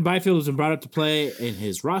 Quentin Byfield has been brought up to play in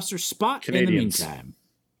his roster spot Canadians. in the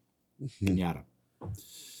meantime.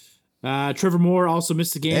 Kenyatta. Trevor Moore also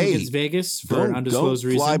missed the game against Vegas for an undisclosed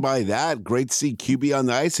don't reason. fly by that. Great to see QB on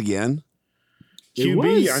the ice again.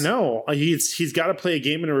 QB, I know. He's got to play a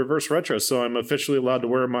game in a reverse retro, so I'm officially allowed to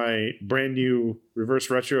wear my brand new reverse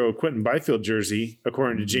retro Quentin Byfield jersey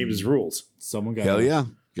according to James's rules. Someone got Hell yeah.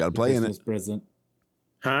 Got to play in it. President.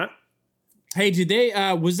 Huh? Hey, did they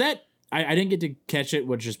was that I didn't get to catch it,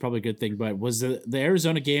 which is probably a good thing, but was the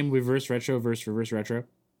Arizona game reverse retro versus reverse retro?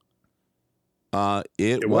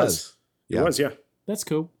 It was. Yeah. It was, yeah. That's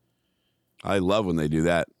cool. I love when they do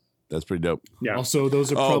that. That's pretty dope. Yeah. Also,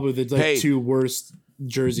 those are probably the 2 worst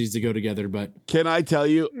jerseys to go together, but can I tell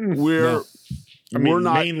you, we're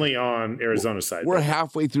not mainly on Arizona's side. We're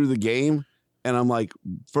halfway through the game, and I'm like,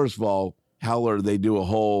 first of all, Howler, they do a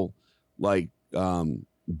whole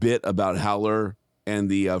bit about Howler and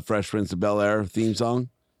the Fresh Prince of Bel-Air theme song,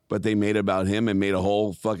 but they made about him and made a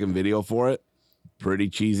whole fucking video for it. Pretty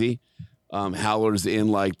cheesy. Howler's in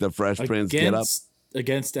like the Fresh Prince get up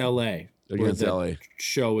against LA. Against LA.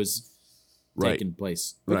 Show is taking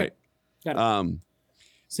place. Okay. Right. Got it.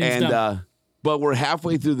 Seems dumb. But we're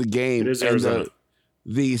halfway through the game. It is and Arizona.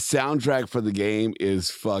 the soundtrack for the game is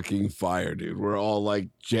fucking fire, dude. We're all like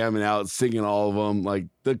jamming out, singing all of them. Like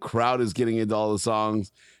the crowd is getting into all the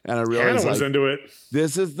songs. And I realized Hannah was into it.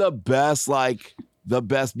 This is the best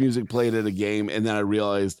music played at a game. And then I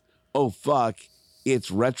realized, oh fuck, it's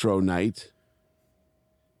retro night.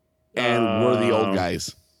 And we're the old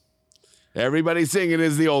guys. Everybody singing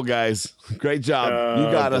is the old guys. Great job. You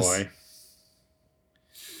got us. Boy.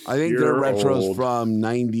 I think You're they're retros old. from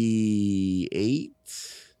 98.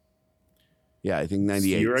 Yeah, I think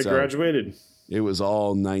 98. You're I graduated. It was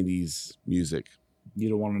all 90s music. You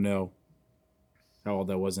don't want to know how old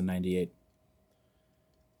I was in 98.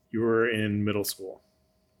 You were in middle school.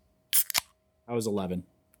 I was 11.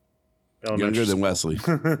 Younger than Wesley.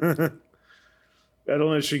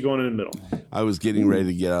 Elementary going in the middle. I was getting ready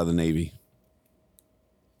to get out of the Navy.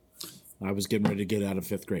 I was getting ready to get out of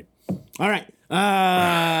 5th grade. All right.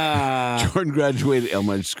 Jordan graduated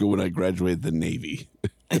elementary school when I graduated the Navy.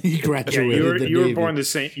 He graduated. You were born the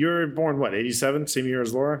same. You were born what? 87, same year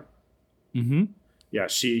as Laura. Mm-hmm. Yeah,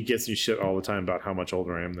 she gets me shit all the time about how much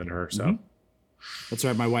older I am than her. So Mm-hmm. That's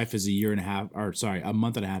right. My wife is a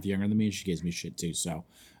month and a half younger than me. And she gives me shit too. So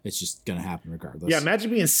it's just gonna happen regardless. yeah, imagine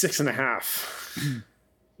being 6.5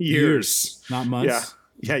 years, not months.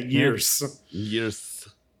 Yeah, years. Years.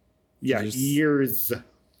 Yeah, years.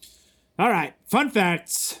 All right. Fun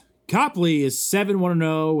facts. Copley is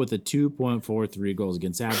 7-1-0 with a 2.43 goals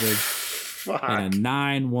against average Fuck. and a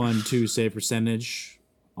 9.12 save percentage.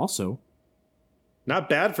 Also, Not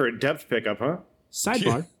bad for a depth pickup, huh?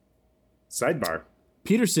 sidebar. Sidebar.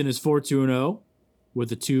 Peterson is 4-2-0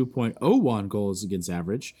 with a 2.01 goals against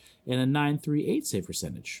average and a 9.38 save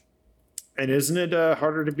percentage. And isn't it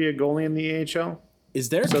harder to be a goalie in the AHL? Is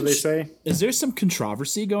there So they say. Is there some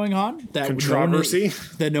controversy going on that Controversy?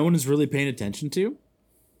 that no one is really paying attention to?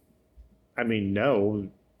 I mean, no.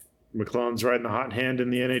 McClellan's riding the hot hand in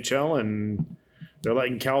the NHL, and they're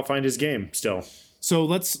letting Cal find his game still. So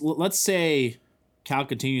let's say Cal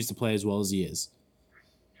continues to play as well as he is.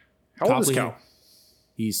 How old is Cal?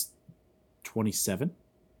 He's 27.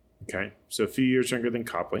 Okay, so a few years younger than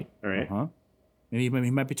Copley. All right. Maybe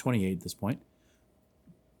he might be 28 at this point.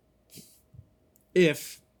 Big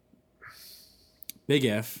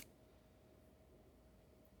if,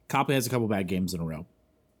 Copley has a couple bad games in a row.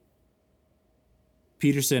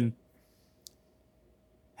 Peterson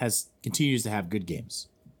continues to have good games.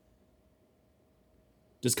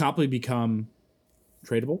 Does Copley become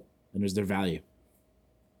tradable? And is there value?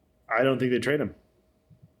 I don't think they trade him.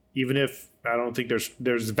 Even if I don't think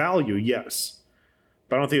there's value, yes.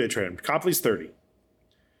 But I don't think they trade him. Copley's 30.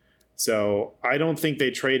 So I don't think they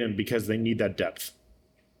trade him because they need that depth.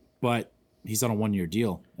 But he's on a 1-year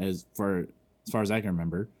deal as far as I can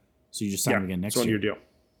remember. So you just sign him again next year. 1-year deal.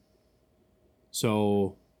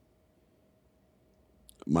 So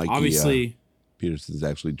Mikey, obviously Peterson's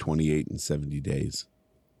actually 28 and 70 days.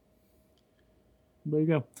 There you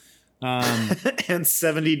go. And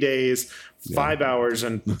 70 days, 5 hours,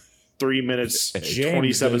 and 3 minutes,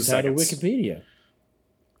 27 seconds. Wikipedia.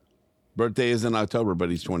 Birthday is in October, but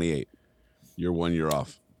he's 28. You're 1 year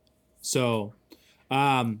off. So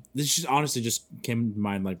this just honestly just came to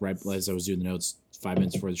mind like right as I was doing the notes 5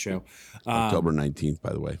 minutes before the show. October 19th,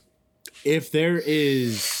 by the way. If there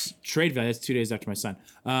is trade value, that's 2 days after my son.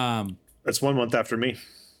 That's 1 month after me.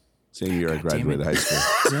 Same year I graduated high school.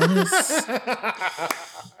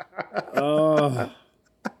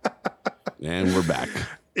 And we're back.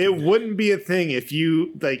 It wouldn't be a thing if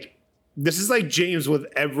you like. This is like James with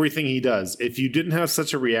everything he does. If you didn't have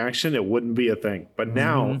such a reaction, it wouldn't be a thing. But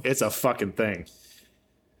now it's a fucking thing.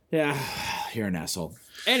 Yeah, you're an asshole.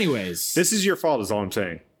 Anyways, this is your fault, is all I'm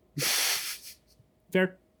saying.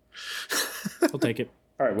 Fair. I'll take it.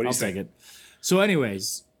 All right, what do you I'll think? take it. So,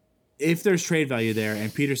 anyways, if there's trade value there,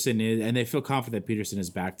 and Peterson is, and they feel confident that Peterson is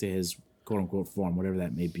back to his quote unquote form, whatever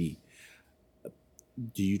that may be,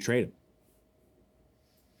 do you trade him?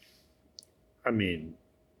 I mean,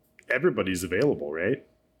 everybody's available, right?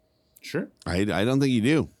 Sure. I don't think you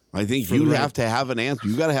do. I think you have to have an answer.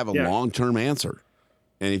 You got to have a long-term answer.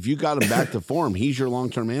 And if you got him back to form, he's your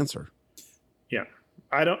long-term answer. Yeah.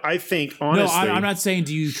 I think, honestly. No, I'm not saying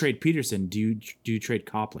do you trade Peterson. Do you trade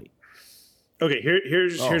Copley? Okay,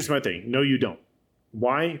 here's my thing. No, you don't.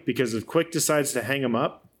 Why? Because if Quick decides to hang him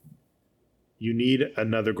up, you need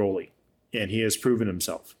another goalie. And he has proven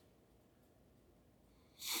himself.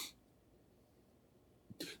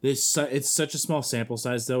 It's such a small sample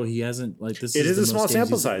size, though. He hasn't this. It is a small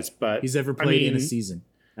sample size, but he's ever played in a season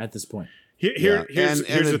at this point. Here's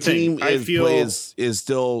the team thing. I feel is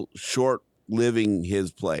still short living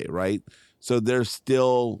his play, right? So they're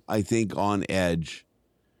still, I think, on edge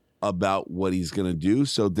about what he's going to do.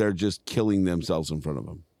 So they're just killing themselves in front of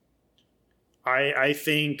him. I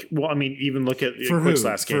think. Well, I mean, even look at for Quick's who?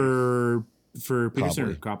 last game For Peterson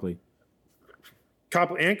or Copley.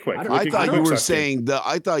 Copley and Quick. I thought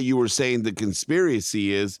you were saying the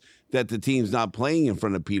conspiracy is that the team's not playing in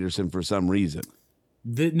front of Peterson for some reason.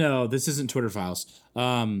 No, this isn't Twitter Files.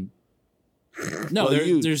 No, well,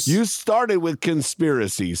 there's you started with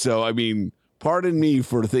conspiracy, so I mean, pardon me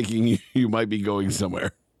for thinking you might be going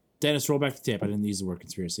somewhere. Dennis, roll back the tape. I didn't use the word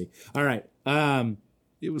conspiracy. All right.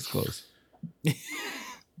 It was close.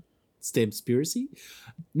 Conspiracy?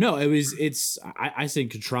 No, it's I say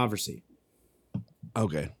controversy.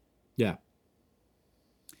 Okay. Yeah.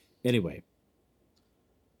 Anyway.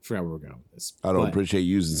 Forgot where we're going with this. I don't appreciate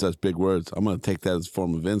using such big words. I'm going to take that as a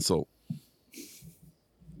form of insult.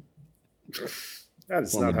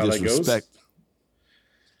 That's not how that goes.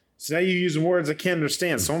 So now you're using words I can't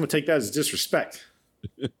understand, so I'm going to take that as disrespect.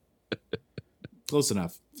 Close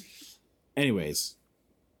enough. Anyways.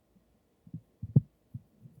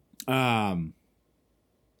 What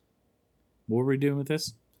were we doing with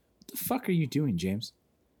this? What the fuck are you doing, James?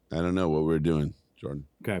 I don't know what we're doing, Jordan.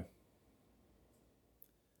 Okay.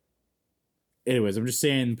 Anyways, I'm just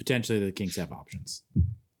saying potentially the Kings have options.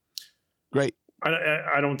 Great.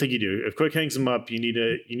 I don't think you do. If Quick hangs him up, you need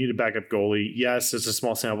a backup goalie. Yes, it's a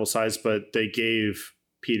small sample size, but they gave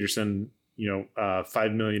Peterson,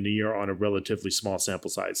 $5 million a year on a relatively small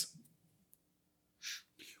sample size,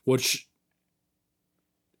 which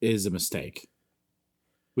is a mistake.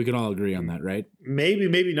 We can all agree on that, right? Maybe,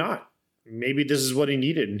 maybe not. Maybe this is what he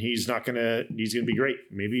needed, and he's gonna be great.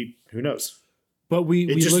 Maybe, who knows? But we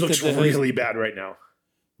just looked looks at really bad right now.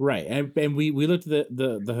 Right, and we looked at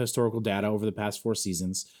the historical data over the past 4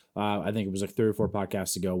 seasons. I think it was like 3 or 4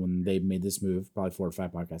 podcasts ago when they made this move, probably 4 or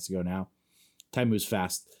 5 podcasts ago now. Time moves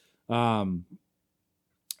fast. And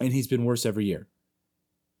he's been worse every year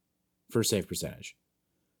for save percentage.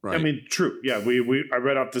 Right. I mean, true. Yeah, I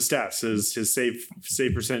read off the stats. His save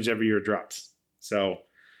percentage every year drops. So,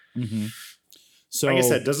 so like I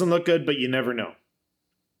said, doesn't look good, but you never know.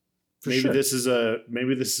 Maybe sure. this is a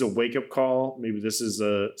wake up call. Maybe this is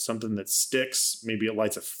something that sticks. Maybe it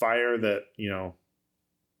lights a fire that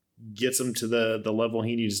gets him to the level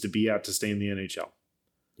he needs to be at to stay in the NHL.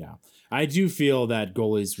 Yeah, I do feel that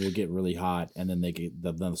goalies will get really hot and then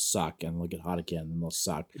they'll suck, and they'll get hot again and they'll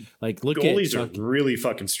suck. Like Goalies are really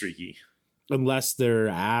fucking streaky unless they're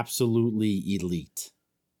absolutely elite.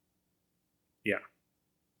 Yeah,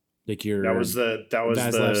 like your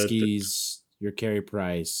Vasilevsky's, your Carey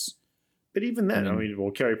Price. But even then,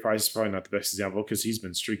 Carey Price is probably not the best example because he's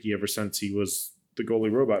been streaky ever since he was the goalie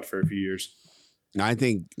robot for a few years. I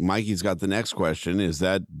think Mikey's got the next question is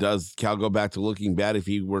that does Cal go back to looking bad if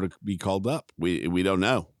he were to be called up? We don't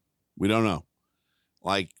know. We don't know.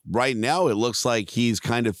 Like right now, it looks like he's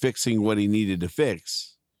kind of fixing what he needed to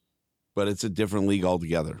fix, but it's a different league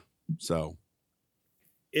altogether. So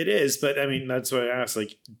it is, but I mean, that's what I asked.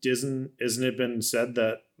 Like, isn't it been said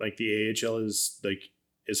that like the AHL is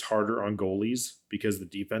harder on goalies because the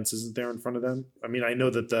defense isn't there in front of them? I mean, I know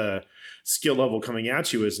that the skill level coming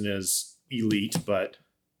at you isn't as elite, but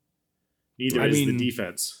neither is the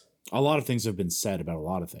defense. A lot of things have been said about a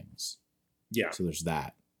lot of things. Yeah. So there's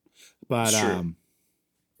that. But sure.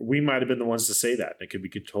 We might have been the ones to say that. It could be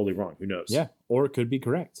totally wrong. Who knows? Yeah. Or it could be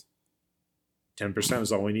correct. 10%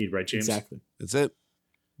 is all we need, right, James? Exactly. That's it.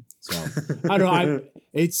 So I don't know.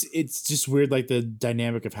 It's just weird, like the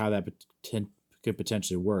dynamic of how that could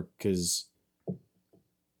potentially work. Because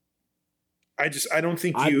I don't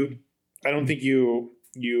think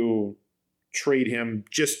you trade him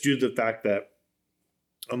just due to the fact that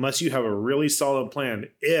unless you have a really solid plan,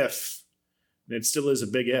 and it still is a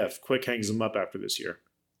big if, Quick hangs him up after this year.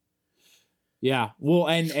 Yeah. Well,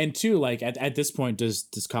 and too, like at this point, does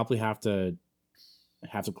Copley have to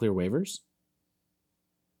clear waivers?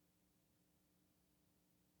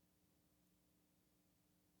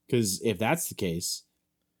 Because if that's the case,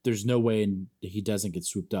 there's no way he doesn't get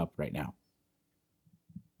swooped up right now.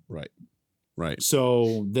 Right.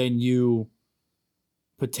 So then you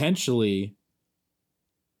potentially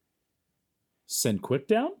send Quick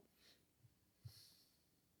down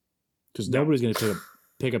because nobody's going to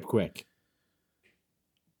pick up Quick.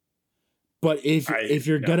 But if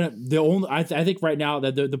you're gonna, I think right now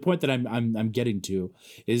that the point that I'm getting to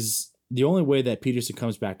is the only way that Peterson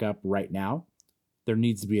comes back up right now, there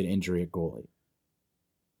needs to be an injury at goalie.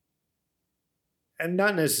 And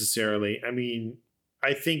not necessarily. I mean,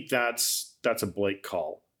 I think that's a Blake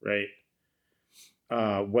call, right?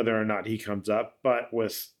 Whether or not he comes up, but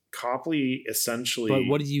with Copley essentially, but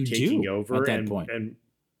what do you taking do over at that point? And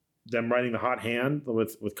them riding the hot hand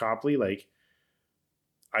with Copley, like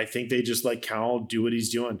I think they just let Cal do what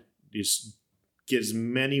he's doing. Just get as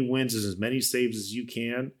many wins as many saves as you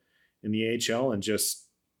can in the AHL, and just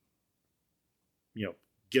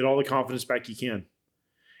get all the confidence back you can.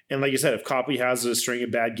 And like you said, if Copley has a string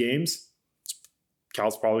of bad games,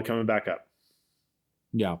 Cal's probably coming back up.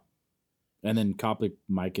 Yeah. And then Copley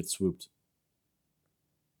might get swooped.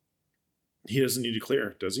 He doesn't need to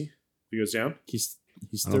clear, does he? If he goes down? He's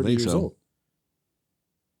 30 years old.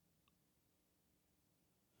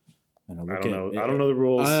 I don't know the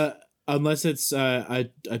rules. Unless it's a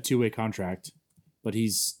two-way contract, but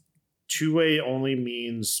he's two-way only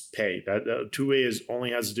means pay. That two-way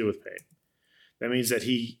only has to do with pay. That means that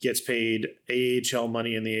he gets paid AHL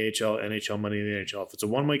money in the AHL, NHL money in the NHL. If it's a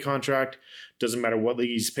one-way contract, doesn't matter what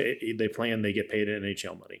league they play in, they get paid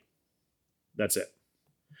NHL money. That's it.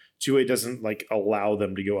 Two-way doesn't allow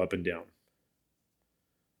them to go up and down.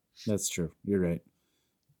 That's true. You're right.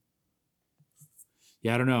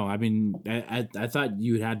 Yeah, I don't know. I mean, I thought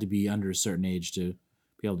you had to be under a certain age to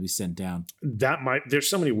be able to be sent down. There's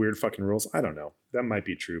so many weird fucking rules. I don't know. That might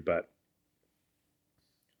be true, but.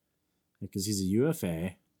 Because he's a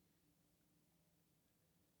UFA.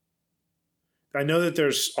 I know that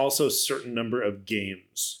there's also a certain number of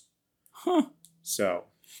games. Huh. So.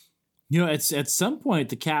 It's at some point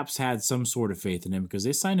the Caps had some sort of faith in him because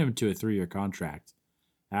they signed him to a 3-year contract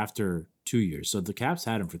after 2 years. So the Caps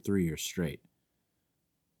had him for 3 years straight.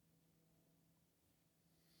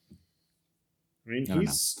 I mean,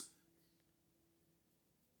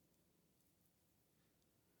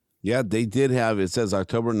 Yeah, they did have, it says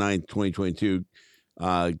October 9th, 2022,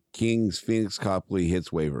 Kings Phoenix Copley hits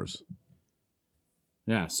waivers.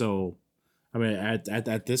 Yeah. So, I mean,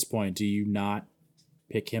 at this point, do you not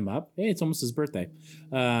pick him up? Hey, it's almost his birthday.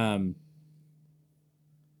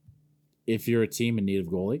 If you're a team in need of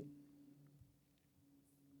goalie.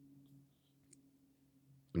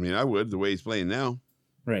 I mean, I would the way he's playing now.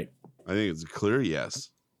 Right. I think it's a clear yes.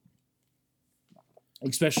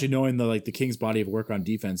 Especially knowing the Kings' body of work on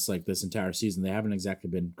defense this entire season, they haven't exactly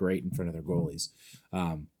been great in front of their goalies.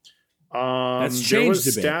 That's changed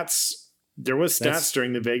a bit. There was stats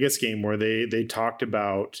during the Vegas game where they talked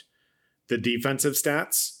about the defensive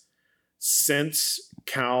stats since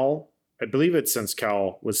Cal. I believe it's since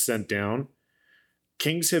Cal was sent down.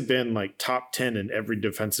 Kings have been top 10 in every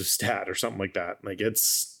defensive stat or something like that.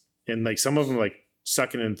 It's and some of them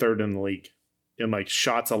second and third in the league in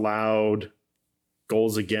shots allowed,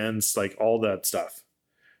 goals against, all that stuff.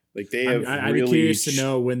 They have. I'd really be curious to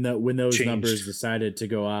know when those changed. numbers decided to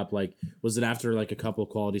go up. Was it after a couple of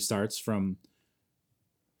quality starts from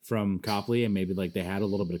Copley and maybe they had a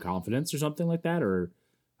little bit of confidence or something like that, or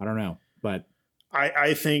I don't know. But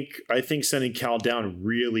I think sending Cal down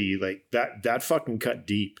really that fucking cut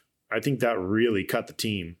deep. I think that really cut the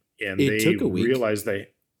team, and they took a week. Realized they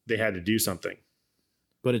had to do something.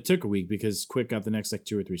 But it took a week because Quick got the next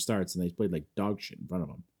 2 or 3 starts and they played dog shit in front of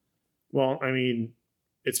them. Well, I mean,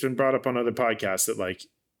 it's been brought up on other podcasts that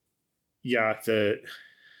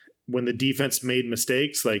when the defense made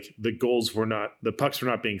mistakes, the pucks were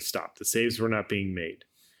not being stopped. The saves were not being made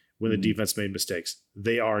when the defense made mistakes.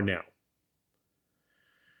 They are now.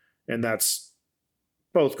 And that's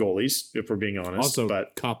both goalies, if we're being honest. Also,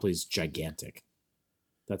 but Copley's gigantic.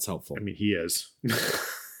 That's helpful. I mean, he is.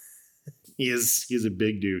 He's a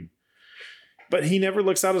big dude. But he never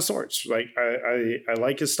looks out of sorts. I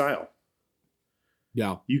like his style.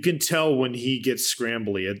 Yeah. You can tell when he gets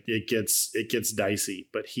scrambly, it gets dicey.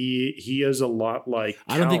 But he is a lot like Cal.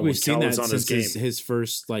 I don't think we've seen that on since his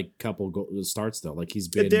first couple starts though. He's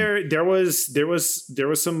been there was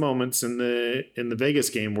some moments in the Vegas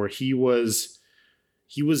game where he was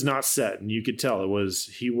not set, and you could tell it was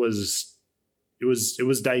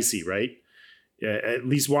dicey, right? Yeah, at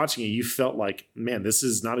least watching it, you felt man, this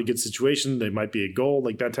is not a good situation. There might be a goal,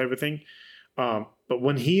 that type of thing. But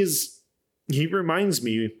when he reminds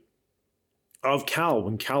me of Cal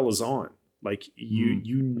when Cal is on.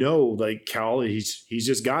 Cal, he's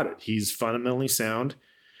just got it. He's fundamentally sound,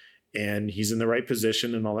 and he's in the right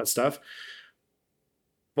position and all that stuff.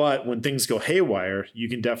 But when things go haywire, you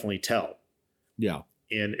can definitely tell. Yeah,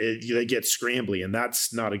 and they get scrambly, and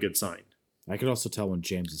that's not a good sign. I could also tell when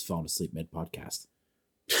James is falling asleep mid-podcast.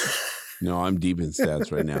 No, I'm deep in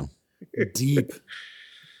stats right now. Deep.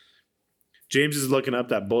 James is looking up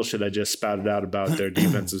that bullshit I just spouted out about their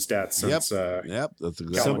defensive stats. Since, yep, that's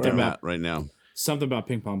exactly where I'm at right now. Something about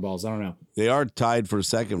ping pong balls. I don't know. They are tied for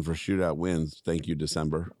second for shootout wins. Thank you,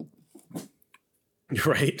 December.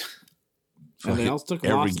 Right. And they also took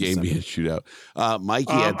every game being a shootout.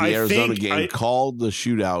 Mikey at the Arizona game called the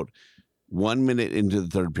shootout 1 minute into the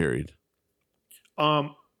third period.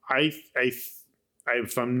 If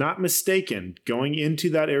I'm not mistaken, going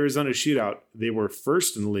into that Arizona shootout, they were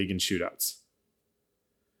first in the league in shootouts.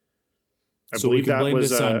 I believe we can blame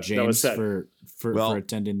this on that James was set. for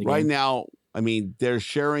attending the game. Right now, I mean, they're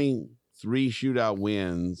sharing 3 shootout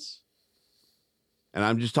wins, and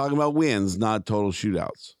I'm just talking about wins, not total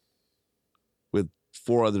shootouts, with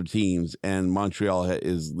 4 other teams, and Montreal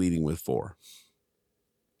is leading with 4.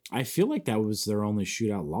 I feel like that was their only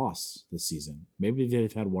shootout loss this season. Maybe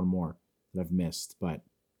they've had one more that I've missed, but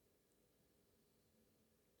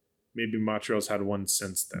maybe Montreal's had one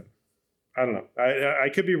since then. I don't know. I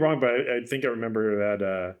could be wrong, but I think I remember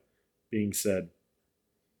that being said.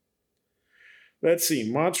 Let's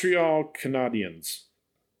see. Montreal Canadiens.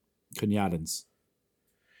 Wonder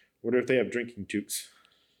if they have drinking toques.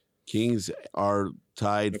 Kings are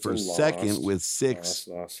tied for second with 6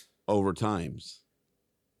 overtimes.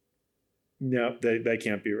 No, that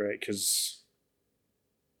can't be right because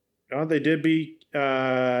they did beat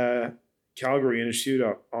Calgary in a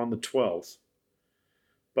shootout on the 12th.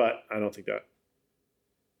 But I don't think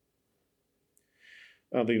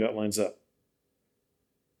that lines up.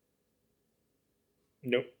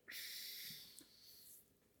 Nope.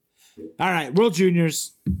 All right, World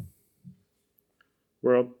Juniors.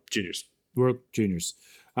 World Juniors. The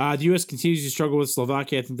U.S. continues to struggle with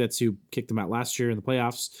Slovakia. I think that's who kicked them out last year in the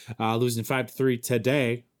playoffs, losing 5-3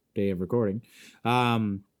 today, day of recording.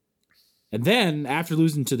 And then after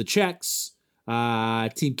losing to the Czechs,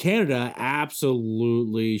 Team Canada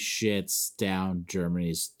absolutely shits down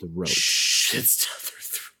Germany's throat. Shits down their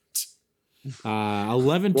throat.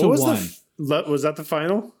 11-1. Was that the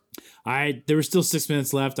final? There were still 6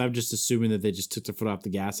 minutes left. I'm just assuming that they just took their foot off the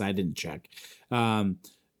gas. I didn't check.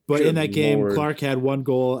 But Good in that game, Lord. Clark had 1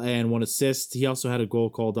 goal and 1 assist. He also had a goal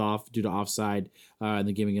called off due to offside in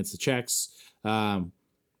the game against the Czechs.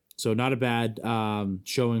 So not a bad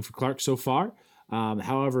showing for Clark so far.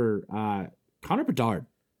 However, Connor Bedard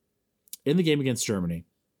in the game against Germany,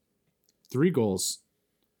 3 goals,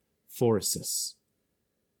 4 assists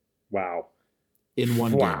Wow. in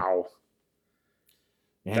one game. Wow.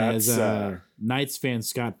 And That's, as Knights fan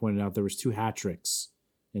Scott pointed out, there was 2 hat tricks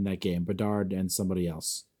in that game, Bedard and somebody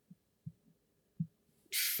else.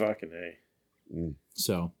 Fucking A.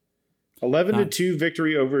 So, 11-2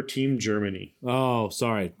 victory over Team Germany. oh,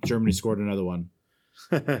 sorry. Germany scored another one.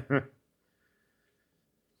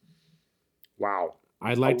 Wow.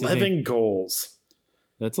 I'd like to 11 think goals.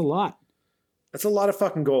 that's a lot. That's a lot of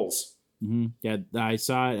fucking goals. Yeah, I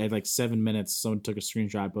saw it at like 7 minutes. Someone took a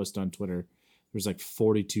screenshot, posted on Twitter. There's like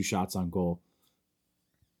 42 shots on goal.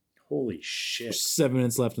 Holy shit. 7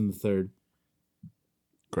 minutes left in the third.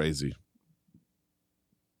 Crazy.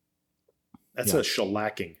 That's Yeah. a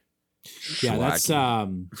shellacking. Yeah, that's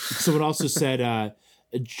someone also said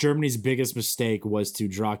Germany's biggest mistake was to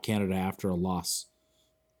draw Canada after a loss.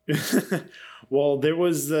 Well, there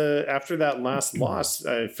was after that last loss,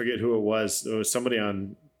 I forget who it was. It was somebody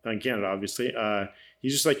on Canada, obviously.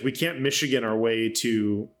 He's just like, we can't Michigan our way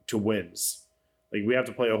to wins. Like, we have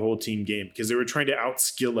to play a whole team game because they were trying to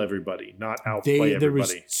outskill everybody, not outplay There was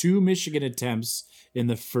everybody. 2 Michigan attempts in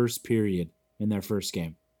the first period in their first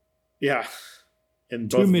game. Yeah, and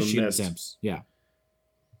both 2 of them Michigan missed. attempts. Yeah.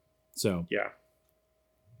 So Yeah,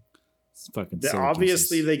 it's fucking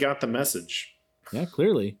obviously Syracuse's. they got the message. Yeah,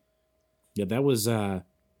 clearly. Yeah, that was I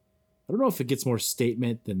don't know if it gets more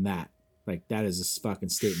statement than that. Like, that is a fucking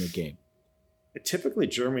statement game. Typically,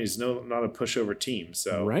 Germany's not a pushover team,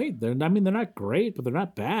 so Right? They're not great, but they're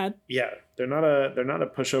not bad. yeah, they're not a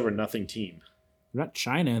pushover nothing team. They're not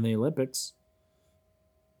China in the Olympics.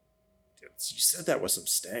 You said that with some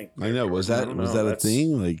stank. I know. Was that I don't was know, that a that's-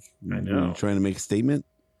 thing? Like, I were know. you trying to make a statement?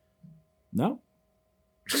 No.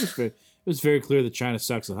 It was very clear that China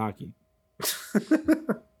sucks at hockey.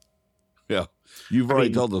 Yeah. You've already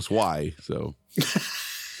mean- told us why. So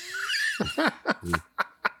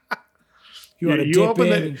You want to You dip open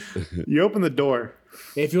in? You open the door.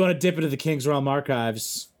 If you want to dip into the King's Realm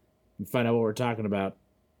archives and find out what we're talking about,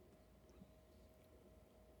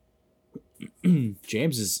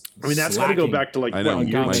 James is. I mean, that's got to go slacking. back to like I know. what,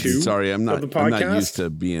 year Mike, 2. Sorry, I'm not. of the I'm not podcast? used to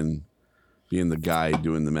being the guy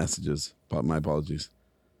doing the messages. But my apologies.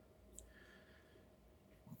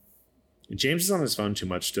 James is on his phone too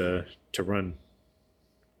much to run.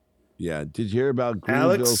 Yeah. Did you hear about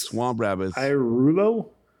Alex, Greenville Swamp Rabbits? Irulo?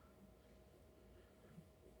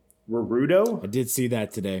 Rarudo? I did see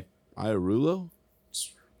that today. Iarulo?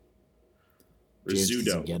 James doesn't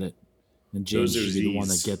Rizzuto. get it, and James Those are should be the one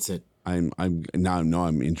that Z's. gets it. I'm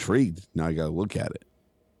I'm intrigued. Now I got to look at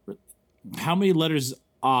it. How many letters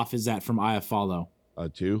off is that from Iafallo?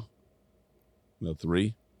 2? No,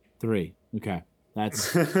 3. 3. Okay,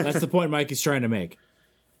 that's the point Mike is trying to make.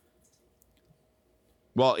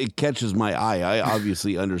 Well, it catches my eye. I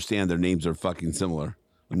obviously understand their names are fucking similar.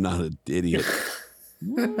 I'm not an idiot.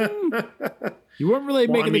 You weren't really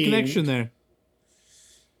Well, making I the mean- connection there.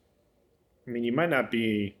 I mean, you might not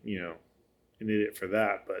be, an idiot for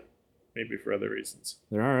that, but maybe for other reasons.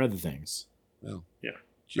 There are other things Well, Yeah.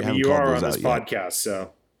 you I mean, haven't you called are those on this out yet. podcast,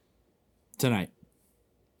 so. tonight.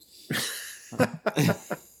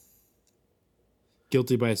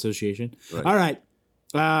 Guilty by association. Right. All right.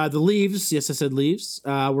 The Leaves, yes, I said Leaves,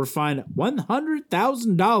 were fined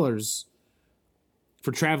 $100,000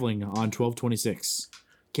 for traveling on 12/26.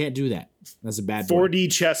 Can't do that. That's a bad boy. 4D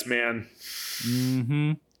chess, man.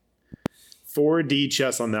 Mm-hmm. 4D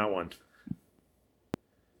chess on that one.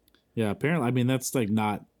 Yeah, apparently. I mean, that's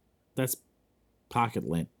that's pocket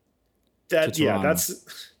lint. That To yeah, Toronto.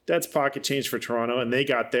 that's pocket change for Toronto, and they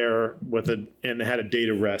got there and they had a day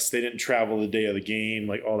to rest. They didn't travel the day of the game,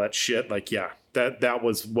 like all that shit. Like, yeah, that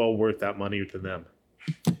was well worth that money to them.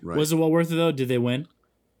 Right. Was it well worth it, though? Did they win?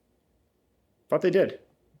 Thought they did.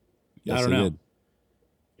 Yes, I don't they know.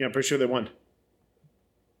 Yeah, I'm pretty sure they won.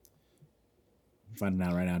 I'm finding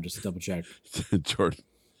out right now. Just to double check. did. Jordan,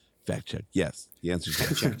 fact check. Yes, the answer is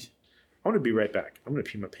yes. Checked. I'm gonna be right back. I'm gonna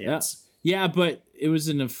pee my pants. Yeah, but it was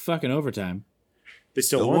in a fucking overtime. They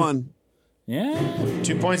still Still won. won. Yeah,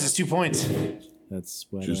 2 points is 2 points. that's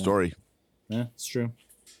what. True story. Yeah, it's true.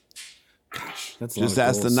 Gosh, that's a Just lot of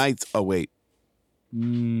ask the goals. Knights. Oh wait.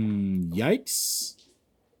 Yikes!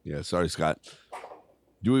 Yeah, sorry, Scott.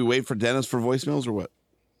 Do we wait for Dennis for voicemails or what?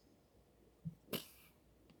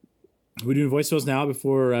 we doing voicemails now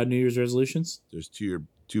before New Year's resolutions? There's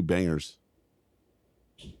two bangers.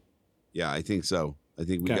 Yeah, I think so. I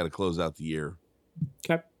think we got to close out the year.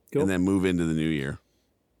 Okay, cool. And then move into the new year.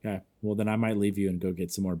 Okay. Well, then I might leave you and go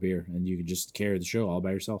get some more beer, and you can just carry the show all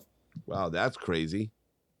by yourself. Wow, that's crazy.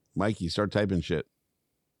 Mikey, start typing shit.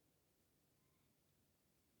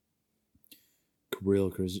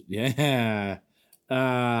 Real cruise. Yeah.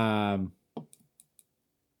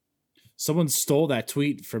 Someone stole that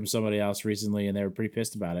tweet from somebody else recently, and they were pretty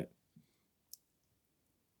pissed about it.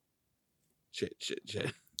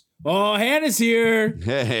 Shit. Oh, Hannah's here.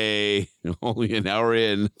 Hey, only an hour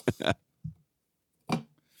in.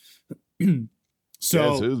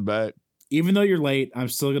 So, guess who's back? Even though you're late, I'm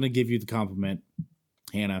still going to give you the compliment,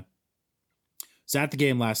 Hannah. Was at the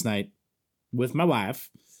game last night with my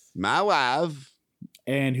wife.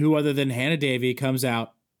 And who other than Hannah Davey comes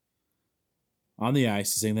out on the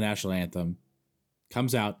ice to sing the national anthem,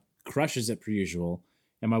 comes out, crushes it per usual,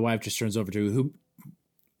 and my wife just turns over to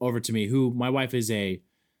me, who my wife is a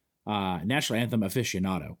national anthem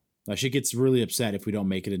aficionado. She gets really upset if we don't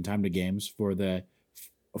make it in time to games for the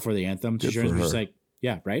anthem. She turns me, she's like,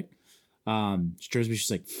 yeah, right? She turns me, she's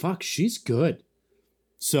like, fuck, she's good.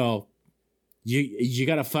 So you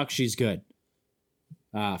gotta fuck, she's good.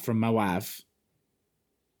 From my wife.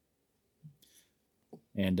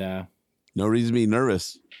 And no reason to be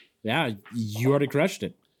nervous. Yeah, you already crushed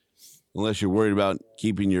it. Unless you're worried about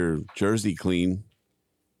keeping your jersey clean.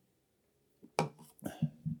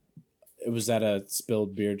 Was that a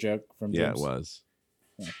spilled beer joke from James? Yeah, it was.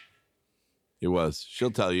 Yeah. It was.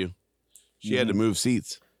 She'll tell you. She had to move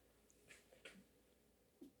seats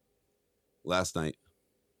last night.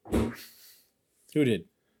 Who did?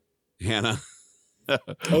 Hannah. I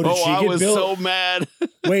was so mad.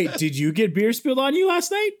 Wait, did you get beer spilled on you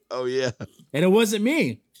last night? Oh, yeah. And it wasn't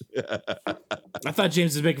me. I thought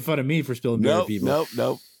James was making fun of me for spilling beer on people.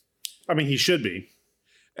 Nope. I mean, he should be.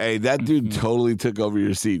 Hey, that dude totally took over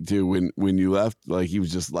your seat, too, when you left. Like, he was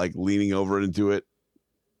just, like, leaning over into it.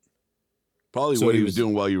 Probably so what he was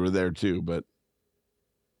doing while you were there, too, but.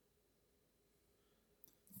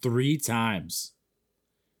 3 times.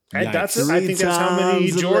 And I think that's how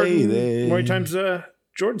many times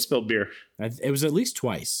Jordan spilled beer. It was at least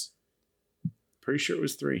twice. Pretty sure it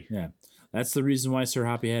was 3. Yeah. That's the reason why Sir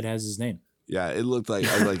Hoppyhead has his name. Yeah, it looked like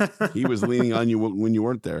he was leaning on you when you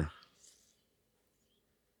weren't there.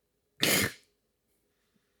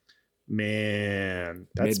 Man,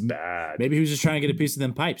 that's bad. Maybe he was just trying to get a piece of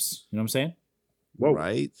them pipes. You know what I'm saying? Whoa.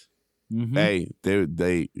 Right? Mm-hmm. Hey,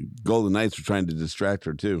 they Golden Knights were trying to distract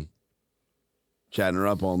her too. Chatting her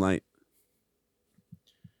up all night.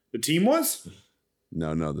 The team was?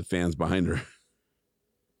 No, the fans behind her.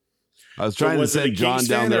 I was trying to send John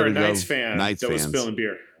down there to go. Knights fan that was spilling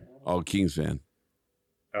beer. Oh, Kings fan.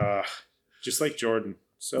 Just like Jordan.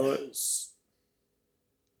 So it's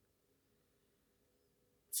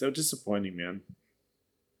so disappointing, man.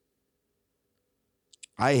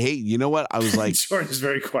 I hate. You know what? I was like, Jordan's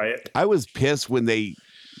very quiet. I was pissed when they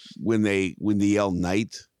yell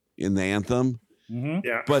 "Knight" in the anthem. Mm-hmm.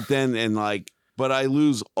 Yeah. But I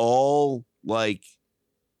lose all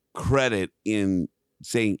credit in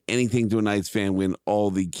saying anything to a Knights fan when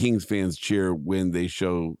all the Kings fans cheer when they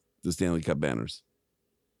show the Stanley Cup banners.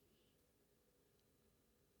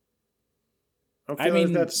 I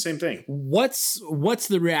mean, that's the same thing. What's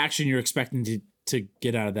the reaction you're expecting to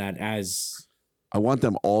get out of that? As I want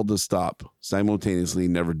them all to stop simultaneously,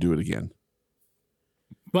 never do it again.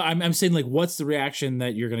 But I'm saying, what's the reaction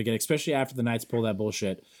that you're going to get, especially after the Knights pull that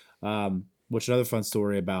bullshit? Which another fun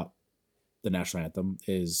story about the national anthem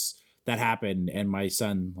is that happened, and my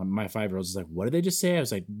son, my 5-year-old, was like, "What did they just say?" I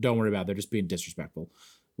was like, "Don't worry about it. They're just being disrespectful."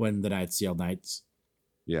 When the Knights yelled Knights,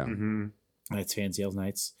 yeah, Knights fans yelled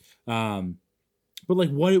Knights. But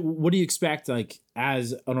what do you expect,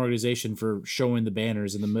 as an organization, for showing the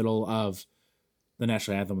banners in the middle of the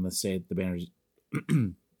national anthem when they say the banners?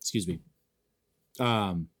 Excuse me.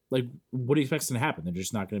 What do you expect to happen? They're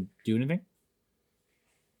just not going to do anything.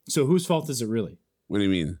 So whose fault is it really? What do you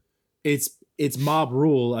mean? It's mob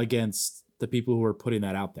rule against the people who are putting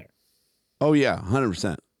that out there. Oh yeah,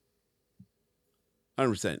 100%.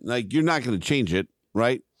 100%. You're not going to change it,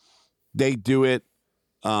 right? They do it.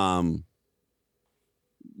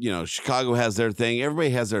 Chicago has their thing. Everybody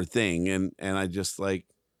has their thing, and I just I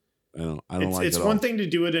don't like it. It's one thing to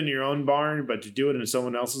do it in your own barn, but to do it in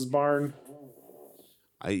someone else's barn.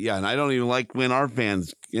 And I don't even like when our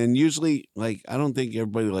fans, and usually I don't think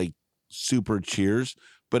everybody super cheers,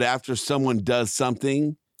 but after someone does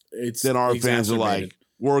something, then our fans are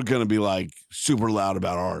we're going to be super loud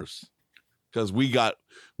about ours because we got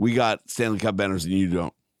Stanley Cup banners and you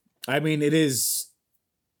don't. I mean, it is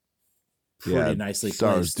pretty nicely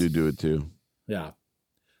Stars placed. do it too. Yeah.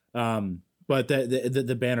 But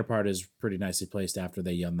the banner part is pretty nicely placed after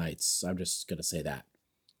they yell Knights. I'm just gonna say that.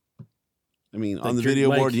 I mean, Like on the you're- video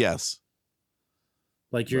like- board, yes.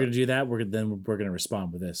 Like you're gonna do that, we're gonna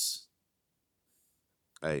respond with this.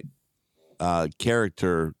 Hey,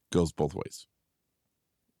 character goes both ways.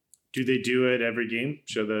 Do they do it every game?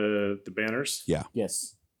 Show the banners? Yeah.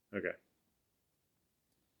 Yes. Okay.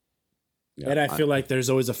 Yeah, And I feel like there's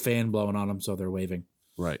always a fan blowing on them, so they're waving.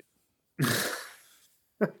 right.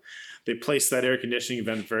 They placed that air conditioning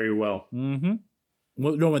event very well. Mm-hmm.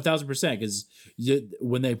 Well, no, 1,000%. Because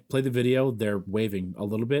when they play the video, they're waving a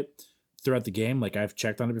little bit throughout the game. Like I've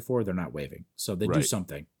checked on it before, they're not waving, so they do Right.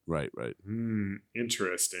 something. Right.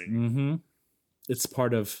 Interesting. Mm-hmm. It's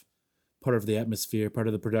part of the atmosphere, part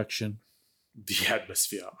of the production. The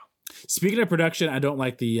atmosphere. Speaking of production, I don't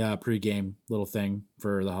like the pregame little thing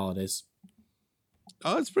for the holidays.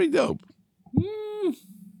 Oh, it's pretty dope.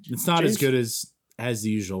 It's not as James- good as the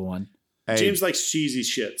usual one. Hey, James likes cheesy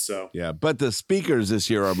shit, so yeah, but the speakers this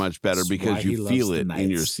year are much better That's why because he you loves feel the it in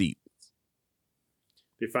your Knights. seat.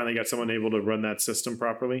 they finally got someone able to run that system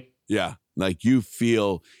properly. Yeah, like you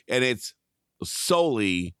feel, and it's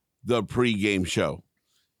solely the pregame show.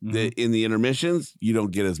 In the intermissions, you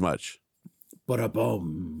don't get as much. Boom,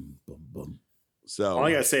 boom, boom. So All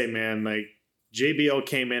I gotta say, man, like JBL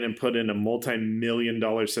came in and put in a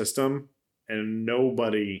multi-million-dollar system, and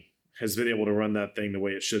nobody has been able to run that thing the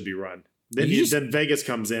way it should be run. Then then Vegas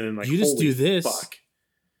comes in and like you just holy do this. Fuck.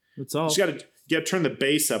 That's all. Just gotta turn the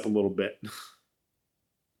bass up a little bit.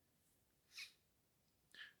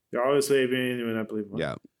 They're always waving when I believe.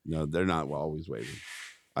 yeah, no, they're not always waving.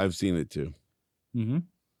 I've seen it too. Mm-hmm.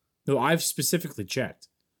 No, I've specifically checked.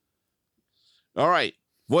 All right,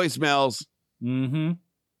 voicemails. Mm-hmm.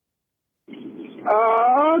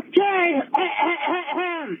 Okay.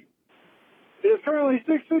 It is currently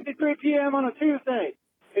 6:53 p.m. on a Tuesday.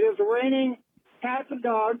 It is raining cats and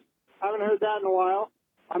dogs. I haven't heard that in a while.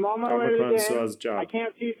 I'm on my way to the Omicron still game. has a job. I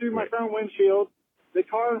can't see through my front windshield. The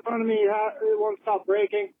car in front of me it won't stop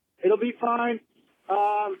braking. It'll be fine.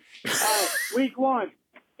 All right, week 1.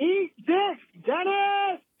 Eat this,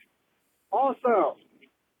 Dennis! Also,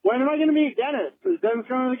 when am I going to meet Dennis? Is Dennis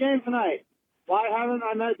going to the game tonight? Why haven't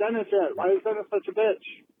I met Dennis yet? Why is Dennis such a bitch?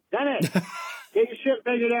 Dennis, get your shit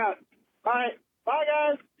figured out. All right, bye,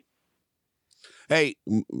 guys. Hey,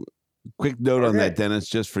 quick note on Okay. that, Dennis,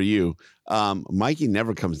 just for you. Mikey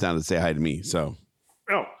never comes down to say hi to me, so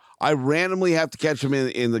Oh, I randomly have to catch him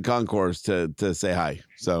in the concourse to say hi.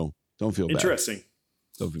 So don't feel bad. interesting.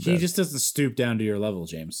 Don't feel He bad. just doesn't stoop down to your level,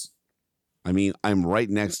 James. I mean, I'm right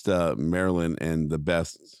next to Maryland and the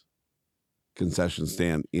best concession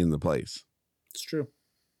stand in the place. It's true.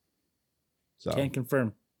 So Can't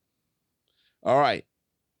confirm. all right.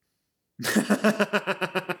 Sorry,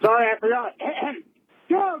 I forgot.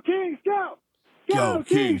 Go, Kings, go! Go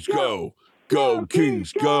Kings, go! Go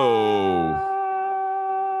Kings, go!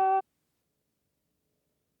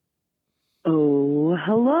 Oh,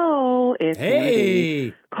 hello. It's Hey!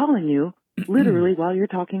 Andy calling you literally while you're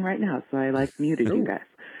talking right now. So I muted you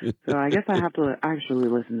guys. So I guess I have to actually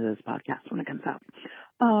listen to this podcast when it comes out.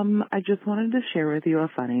 I just wanted to share with you a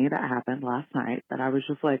funny that happened last night that I was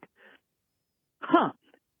just like, huh.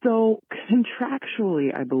 So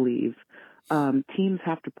contractually, I believe, teams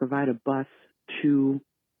have to provide a bus to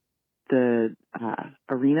the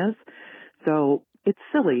arenas. So it's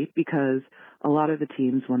silly because a lot of the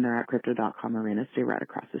teams, when they're at Crypto.com Arena, stay right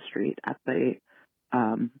across the street at the,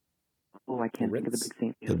 I can't think of the big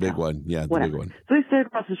thing. The big one. Yeah, the Whatever. big one. So they stay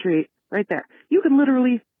across the street right there. You can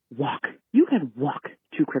literally walk. You can walk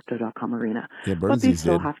to Crypto.com Arena, Yeah, but they Burnsies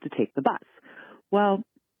still did. have to take the bus. Well,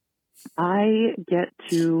 I get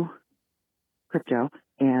to Crypto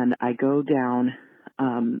and I go down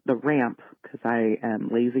the ramp because I am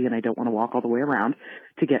lazy and I don't want to walk all the way around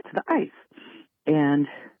to get to the ice. And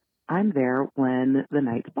I'm there when the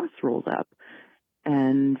Knights bus rolls up.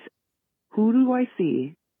 And who do I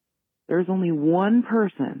see? There's only one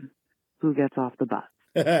person who gets off the bus.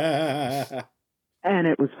 And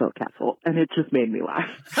it was Phil Kessel. And it just made me laugh.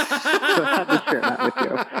 So I had to share that with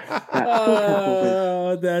you. That Phil Kessel was,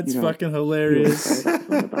 Oh, that's you know, fucking hilarious. on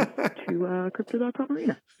the bus to Crypto.com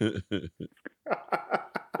Arena.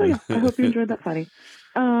 So yeah, I hope you enjoyed that funny.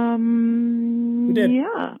 We did.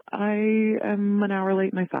 Yeah, I am an hour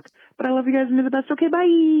late and I suck. But I love you guys and you're the best. Okay,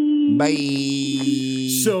 bye. Bye.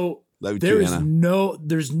 So Love you there too, is Anna.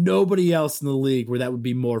 there's nobody else in the league where that would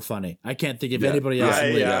be more funny. I can't think of Yeah. anybody else in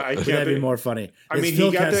the league I where can't that'd be think- more funny. I It's mean,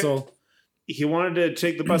 Phil Kessel. he wanted to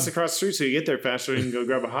take the bus across the street so he get there faster and go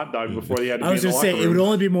grab a hot dog before he had to I be was in the going to say, locker it would room.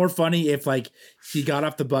 only be more funny if, like, he got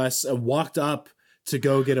off the bus and walked up to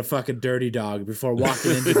go get a fucking dirty dog before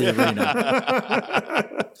walking into the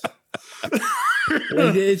arena.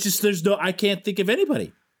 It's just, I can't think of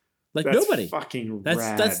anybody. Like, That's nobody. Fucking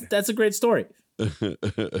rad. That's a great story. That's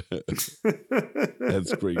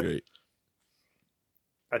pretty great.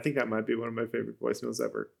 I think that might be one of my favorite voicemails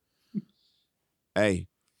ever. Hey,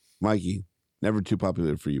 Mikey, never too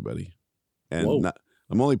popular for you, buddy. And Whoa.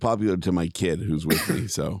 I'm only popular to my kid who's with me,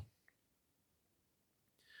 so.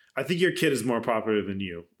 I think your kid is more popular than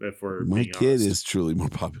you, if we're My being kid honest. is truly more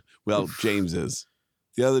popular. Well, James is.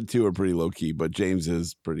 The other two are pretty low key, but James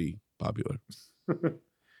is pretty popular.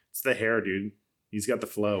 It's the hair, dude. He's got the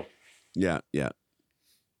flow. Yeah.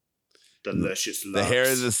 Delicious The hair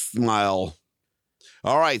locks. is a smile.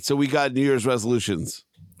 All right, so we got New Year's resolutions.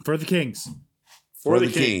 For the Kings. For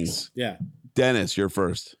the Kings. Yeah. Dennis, you're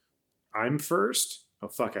first. I'm first? Oh,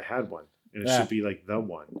 fuck, I had one. And it Yeah. should be like the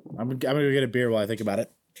one. I'm going to go get a beer while I think about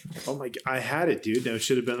it. Oh my God, I had it, dude. No, it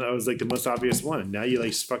should have been, that was like the most obvious one. And now you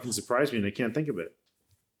like fucking surprised me and I can't think of it.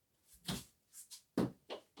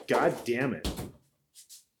 God damn it.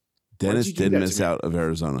 Dennis you do did that miss to me? out of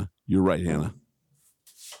Arizona. You're right, Hannah.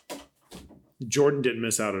 Jordan didn't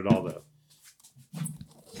miss out at all, though.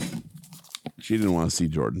 She didn't want to see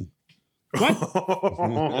Jordan.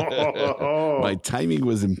 Oh. My timing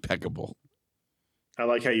was impeccable. I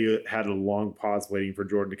like how you had a long pause waiting for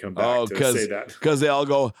Jordan to come back to say that. Because they all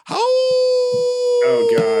go, Oh,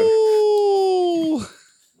 God.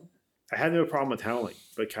 I had no problem with howling,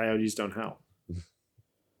 but coyotes don't howl.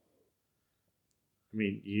 I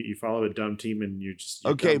mean, you follow a dumb team and you're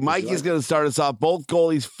Okay, Mikey's going to start us off. Both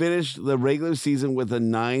goalies finished the regular season with a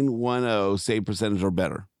 910 save percentage or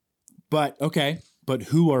better. But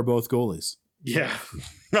who are both goalies? Yeah.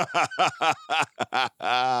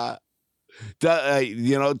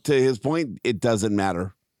 To his point, it doesn't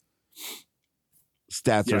matter.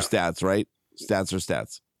 Stats Yeah. are stats, right? Stats are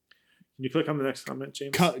stats. Can you click on the next comment,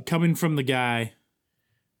 James? Coming from the guy.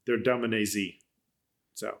 They're dumb and AZ.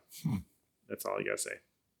 So that's all I got to say.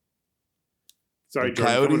 Sorry, The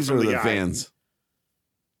Jordan, coming Coyotes from or the guy. fans?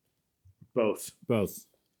 Both.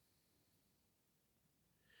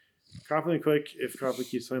 Copley and Quick, if Copley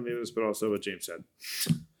keeps playing the others, but also what James said.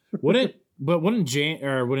 Wouldn't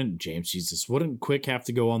Quick have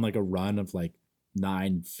to go on like a run of like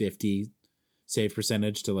 950 save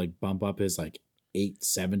percentage to like bump up his like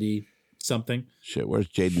 870 something? Shit, where's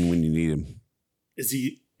Jaden when you need him? Is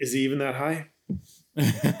he even that high?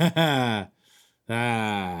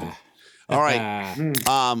 All right.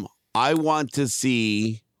 I want to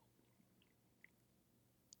see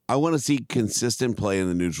consistent play in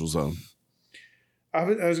the neutral zone. I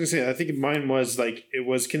was going to say, I think mine was like, it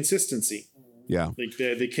was consistency. Yeah. Like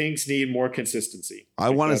the Kings need more consistency. I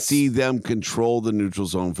want to see them control the neutral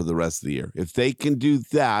zone for the rest of the year. If they can do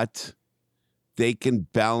that, they can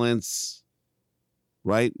balance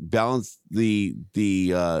the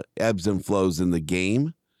ebbs and flows in the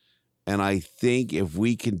game. And I think if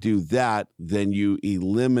we can do that, then you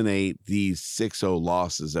eliminate these 6-0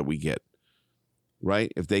 losses that we get,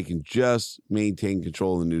 right? If they can just maintain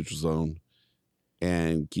control in the neutral zone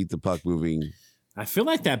and keep the puck moving. I feel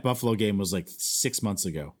like that Buffalo game was like 6 months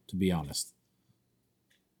ago, to be honest.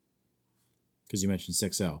 Because you mentioned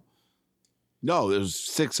 6-0. No, there's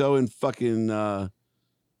 6-0 in fucking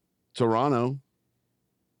Toronto.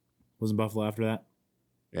 Wasn't Buffalo after that?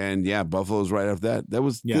 And yeah, Buffalo's right after that. That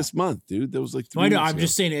was this month, dude. That was like 3 I know. weeks I'm ago.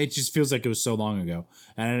 just saying it just feels like it was so long ago,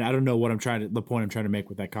 and I don't know what the point I'm trying to make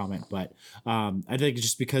with that comment. But I think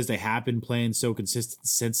just because they have been playing so consistent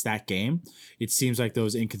since that game, it seems like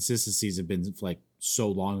those inconsistencies have been like so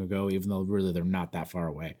long ago, even though really they're not that far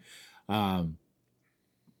away.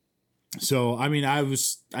 So I mean, I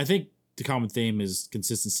think the common theme is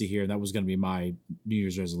consistency here, and that was going to be my New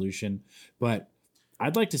Year's resolution. But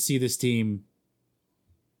I'd like to see this team.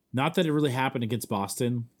 Not that it really happened against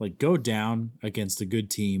Boston, like go down against a good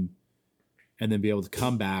team and then be able to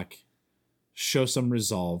come back, show some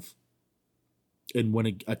resolve, and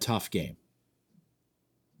win a tough game.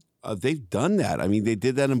 They've done that. I mean, they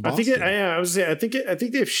did that in Boston. I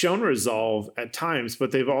think they've shown resolve at times,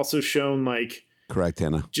 but they've also shown like Correct,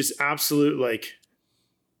 Hannah. just absolute like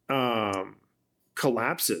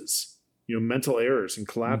collapses, mental errors and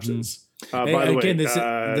collapses. By the again,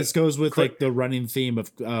 way, this goes with like the running theme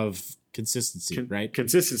of consistency, right?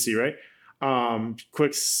 Consistency, right?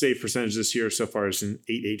 Quick save percentage this year so far is an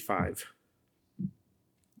 885.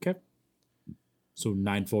 Okay. So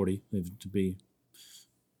 940 to be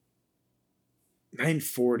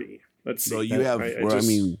 940. Let's see. So you have,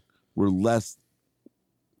 we're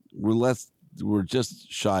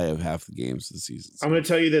just shy of half the games this season. I'm going to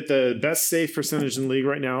tell you that the best save percentage in the league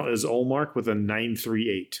right now is Olmark with a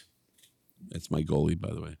 938. That's my goalie,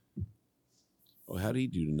 by the way. Oh, how did he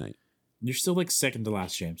do tonight? You're still like second to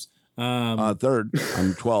last, James. Third.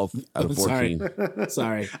 I'm 12th out of 14.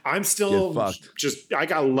 Sorry. I'm still I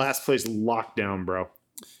got last place locked down, bro.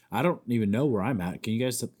 I don't even know where I'm at. Can you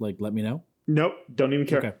guys like let me know? Nope. Don't even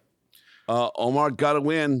care. Okay. Omar got a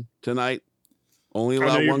win tonight. Only I know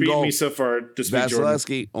allowed you're one beating goal. me so far this week, Jordan.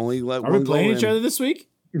 Vasilevsky only let Are one we goal playing in. each other this week?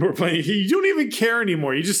 We're playing. You don't even care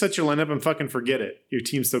anymore. You just set your lineup and fucking forget it. Your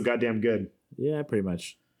team's so goddamn good. Yeah, pretty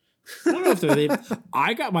much. I don't know if they're.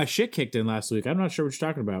 I got my shit kicked in last week. I'm not sure what you're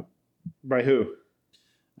talking about. By who?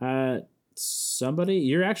 Somebody.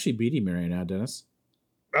 You're actually beating me right now, Dennis.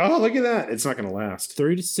 Oh, look at that. It's not going to last.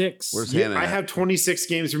 3-6. Where's Hannah I at? have 26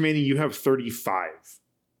 games remaining. You have 35.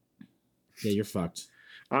 Yeah, you're fucked.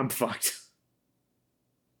 I'm fucked.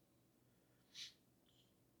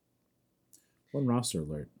 One roster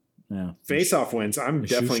alert. Yeah. Face-off wins. I'm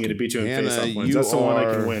definitely going to beat you in Hannah, face-off wins. you That's the one I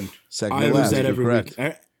are can win. Second I to lose last. that You're every correct.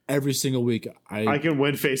 week. Every single week. I can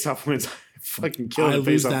win face-off wins. I fucking kill I the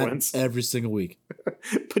lose face-off that wins. every single week.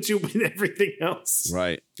 But you win everything else.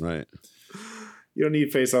 Right. You don't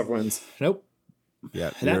need face-off wins. Nope.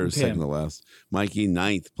 Yeah, That you're and second Pam. to last. Mikey,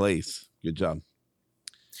 9th place. Good job.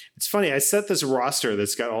 It's funny. I set this roster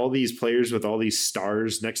that's got all these players with all these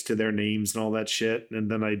stars next to their names and all that shit,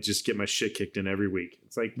 and then I just get my shit kicked in every week.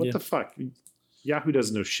 It's like, what Yeah. the fuck? Yahoo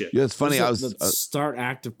doesn't know shit. Yeah, it's funny. I was The start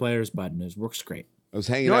active players button works great.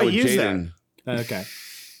 hanging No, out I with use Jaden. Okay.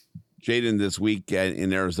 Jaden this week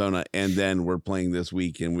in Arizona, and then we're playing this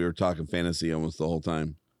week, and we were talking fantasy almost the whole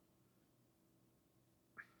time.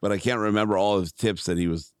 But I can't remember all his tips that he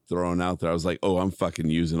was throwing out there. I was like, oh, I'm fucking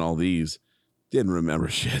using all these. Didn't remember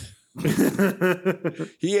shit.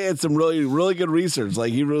 He had some really, really good research.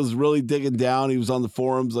 Like he was really digging down. He was on the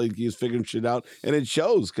forums, like he was figuring shit out. And it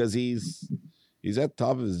shows because he's at the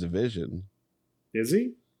top of his division. Is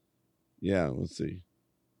he? Yeah, let's see.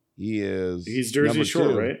 He's Jersey number Shore,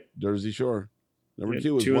 2. right? Jersey Shore. Number Yeah,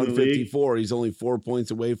 2 is 2 in the league. 154. He's only 4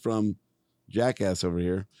 points away from Jackass over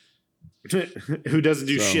here. Who doesn't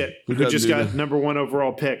do So, shit? who Who doesn't just do got that? number 1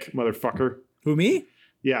 overall pick, motherfucker? Who, me?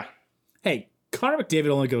 Yeah. Hey, Connor McDavid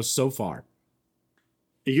only goes so far.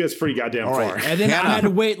 He goes pretty goddamn All far. right. And then Hannah. I had to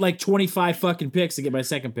wait like 25 fucking picks to get my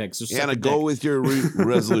second pick. So Anna, second go pick. with your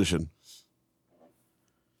resolution.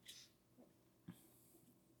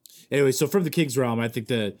 Anyway, so from the Kings realm, I think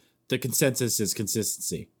the consensus is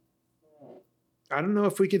consistency. I don't know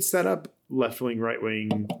if we could set up left wing, right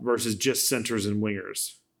wing versus just centers and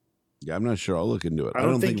wingers. Yeah, I'm not sure. I'll look into it. I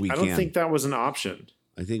don't think we I can. don't think that was an option.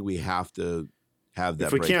 I think we have to have that.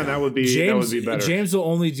 If we can, breakdown. that would be better. James will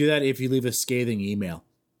only do that if you leave a scathing email.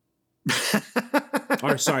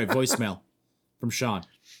 Or sorry, voicemail from Sean.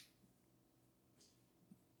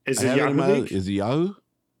 Is I it have it in Yahoo my- League? Is it Yahoo?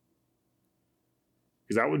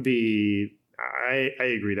 Because that would be. I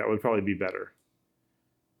agree. That would probably be better.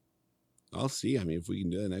 I'll see. I mean, if we can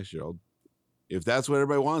do that next year, if that's what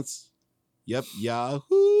everybody wants. Yep, Yahoo.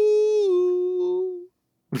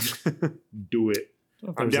 Do it.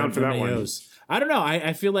 I'm down for that one. I don't know.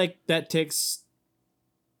 I feel like that takes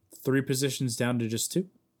 3 positions down to just 2.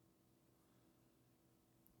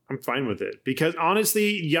 I'm fine with it because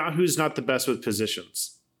honestly, Yahoo's not the best with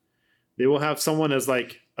positions. They will have someone as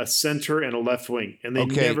like a center and a left wing, and they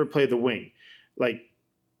Okay. never play the wing. Like,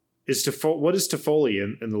 what is Toffoli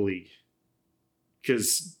in the league?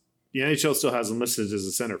 Because the NHL still has him listed as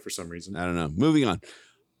a center for some reason. I don't know. Moving on.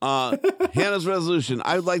 Hannah's resolution.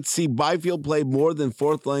 I would like to see Byfield play more than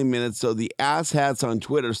 4th line minutes so the asshats on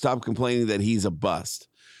Twitter stop complaining that he's a bust.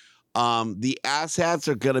 The asshats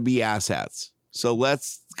are going to be asshats. So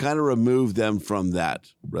let's kind of remove them from that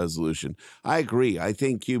resolution. I agree. I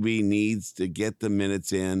think QB needs to get the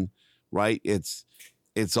minutes in, right? It's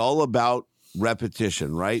all about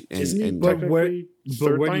repetition, right? Isn't he But where, technically but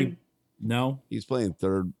third where do line? you? No, he's playing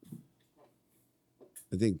third.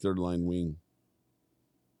 I think 3rd line wing.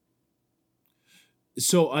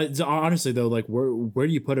 So honestly, though, like where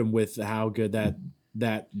do you put him with how good that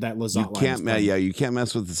Lazat You line can't, is playing? you can't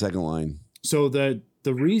mess with the second line. So the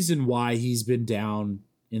reason why he's been down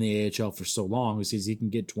in the AHL for so long is because he can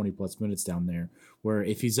get 20 plus minutes down there. Where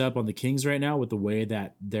if he's up on the Kings right now with the way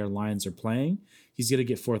that their lines are playing, he's going to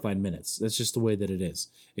get 4th line minutes. That's just the way that it is,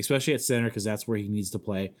 especially at center because that's where he needs to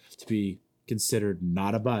play to be considered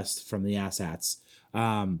not a bust from the asshats.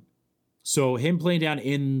 So him playing down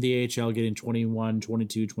in the AHL, getting 21,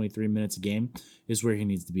 22, 23 minutes a game is where he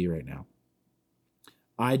needs to be right now.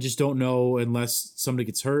 I just don't know unless somebody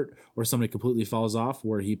gets hurt or somebody completely falls off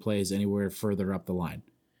where he plays anywhere further up the line.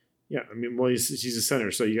 Yeah, I mean, well, he's a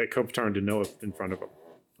center, so you got Kopitar and Danault in front of him.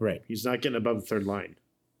 Right. He's not getting above the third line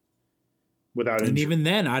without And injury. even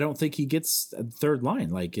then, I don't think he gets a third line.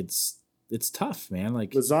 Like it's tough, man.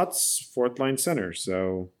 Like Lizotte fourth line center,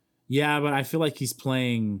 so yeah, but I feel like he's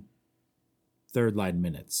playing third line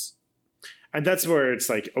minutes. and that's where it's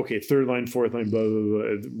like, okay, third line, fourth line, blah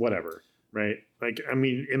blah blah, whatever, right? Like, I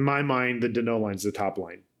mean, in my mind, the Danault line's the top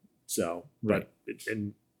line, so Right.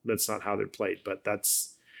 and that's not how they're played, but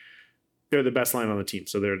they're the best line on the team,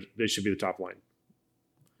 so they should be the top line.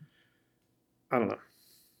 I don't know.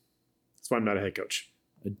 That's why I'm not a head coach.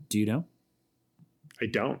 Do you know? I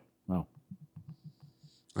don't. Oh.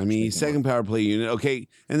 I mean, second power play unit. Okay,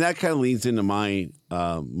 and that kind of leads into my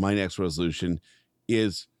my next resolution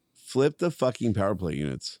is flip the fucking power play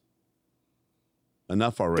units.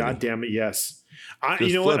 Enough already. God damn it, yes. Just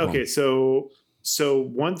You know what? flip 'em. Okay, so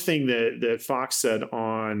one thing that Fox said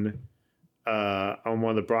on one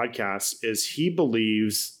of the broadcasts is he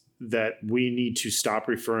believes that we need to stop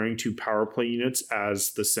referring to power play units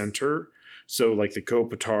as the center. So like the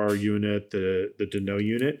Kopitar unit, the Danault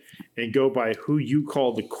unit, and go by who you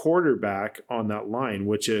call the quarterback on that line,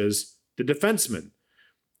 which is the defenseman.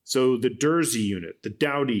 So the Dursey unit, the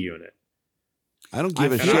Doughty unit. I don't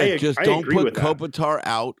give a And shit. Just I don't agree put with that. Kopitar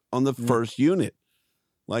out on the first unit.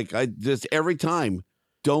 Like I just every time,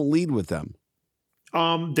 don't lead with them.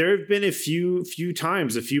 There have been a few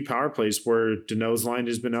times, a few power plays where Danault's line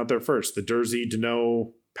has been out there first. The Dursey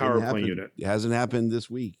Danault power Didn't play happen. unit. It hasn't happened this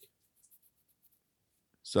week.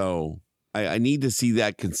 So I need to see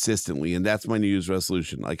that consistently, and that's my New Year's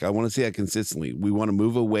resolution. Like I want to see that consistently. We want to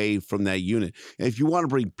move away from that unit. And if you want to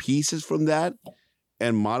bring pieces from that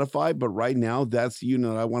and modify, but right now that's the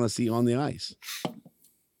unit I want to see on the ice.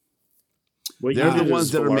 What They're the unit ones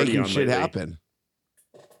is that are Velarde making on shit lately? happen.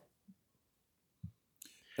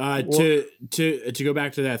 To go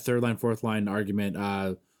back to that third line, fourth line argument,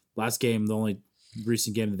 last game, the only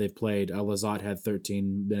recent game that they've played, Lizotte had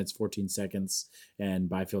 13 minutes, 14 seconds, and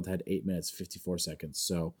Byfield had 8 minutes, 54 seconds.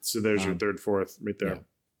 So there's your third, fourth right there. Yeah.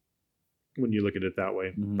 When you look at it that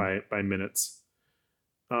way, by minutes.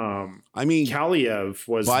 I mean, Kaliev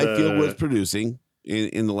was Byfield was producing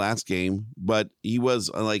in the last game, but he was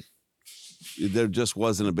like there just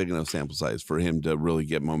wasn't a big enough sample size for him to really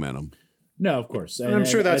get momentum. no, of course. And I'm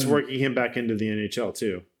sure that's working him back into the NHL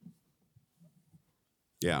too.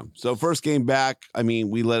 Yeah. So first game back, I mean,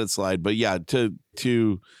 we let it slide, but yeah,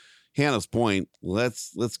 to Hannah's point,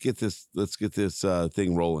 let's get this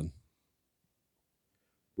thing rolling.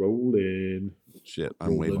 Rolling. Shit,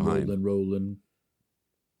 I'm way behind. Rolling.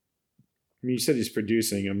 I mean, you said he's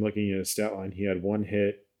producing. I'm looking at his stat line. He had 1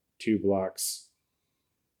 hit, 2 blocks,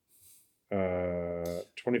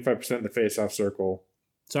 25% in the face-off circle,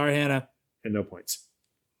 Sorry, Hannah. and no points.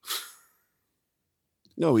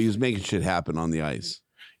 No, he was making shit happen on the ice.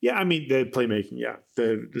 Yeah, I mean, the playmaking, yeah.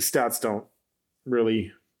 The stats don't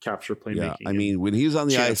really capture playmaking. Yeah, I mean, when he was on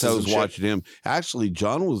the ice, chances I and was shit. watching him. Actually,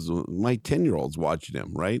 John was my 10-year-old's watching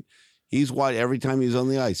him. Right, he's every time he was on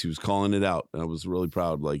the ice, he was calling it out, and I was really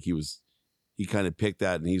proud. Like he kind of picked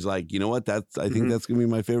that, and he's like, you know what? I think that's gonna be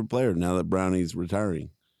my favorite player now that Brownie's retiring.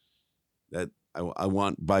 That I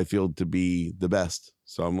want Byfield to be the best.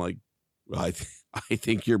 So I'm like, well, I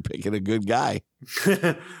think you're picking a good guy.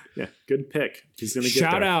 Yeah, good pick. He's going to get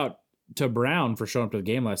Shout there. out to Brown for showing up to the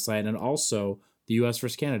game last night, and also the U.S.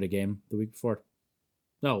 versus Canada game the week before.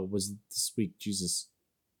 No, it was this week. Jesus.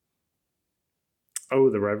 Oh,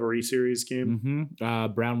 the rivalry series game?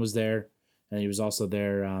 Mm-hmm. Brown was there, and he was also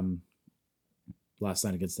there last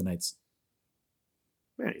night against the Knights.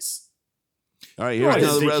 Nice. All right, Oh, here's I didn't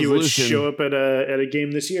another think he would resolution. show up at a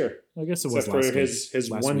game this year. I guess it Except was for his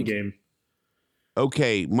last one week. game.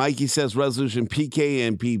 Okay, Mikey says resolution PK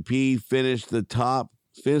and PP finish the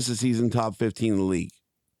season top 15 in the league.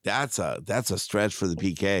 That's a stretch for the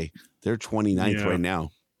PK. They're 29th Yeah. right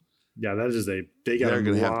now. Yeah, that is they got They're a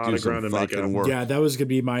gonna have lot to do of some ground to make fucking up. work. Yeah, that was gonna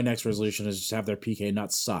be my next resolution, is just have their PK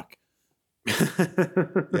not suck.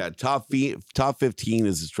 Yeah, top 15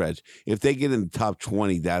 is a stretch. If they get in the top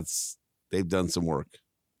 20, they've done some work.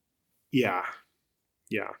 Yeah.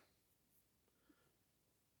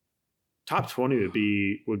 Top 20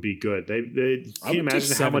 would be good. They I can you would take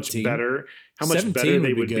imagine how much 17. better 17 they would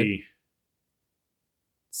be would good. be.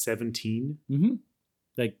 17? Mm-hmm.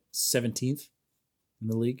 Like 17th in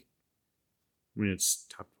the league. I mean, it's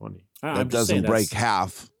top 20. That I'm just saying doesn't break that's-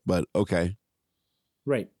 half, but okay.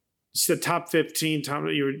 Right. You said top 15.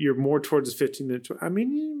 You're more towards the 15 than 20. I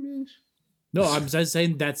mean, No, I'm just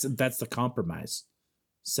saying that's the compromise.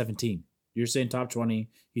 17. You're saying top 20.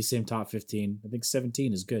 He's saying top 15. I think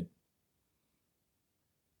 17 is good.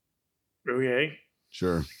 Okay.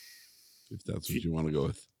 Sure. If that's what you want to go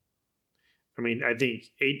with. I mean, I think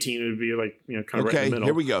 18 would be like, kind of right in the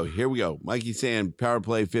middle. Here we go. Mikey's saying power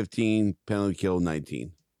play 15, penalty kill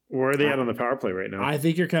 19. Where are they at on the power play right now? I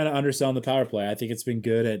think you're kind of underselling the power play. I think it's been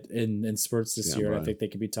good in spurts this year. I think they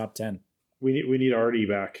could be top 10. We need Artie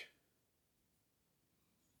back.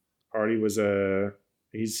 Artie was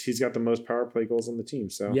he's got the most power play goals on the team.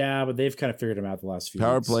 So yeah, but they've kind of figured him out the last few.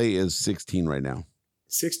 Power weeks. play is 16 right now.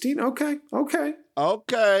 16. Okay.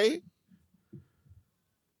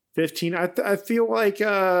 15. I feel like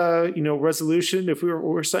resolution. If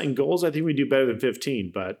we're setting goals, I think we do better than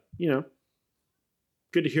 15. But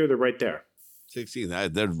good to hear they're right there.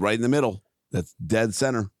 16. They're right in the middle. That's dead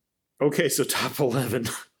center. Okay, so top 11.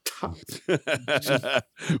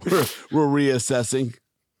 we're reassessing.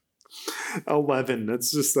 11.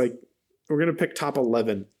 That's just like we're gonna pick top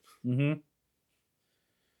 11. Mm-hmm.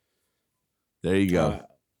 There you go.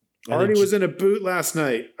 Artie was in a boot last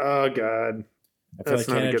night. Oh God. I feel like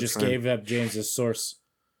Canada just gave up James's source.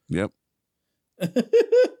 Yep.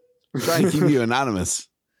 We're trying to keep you anonymous.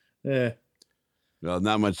 Yeah. Well,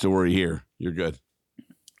 not much to worry here. You're good.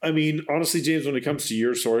 I mean, honestly, James, when it comes to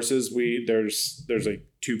your sources, there's like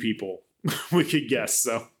 2 people we could guess.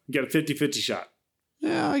 So you got a 50-50 shot.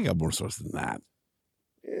 Yeah, I got more sources than that.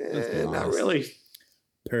 Not really.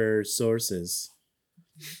 Per sources.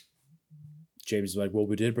 James is like, well,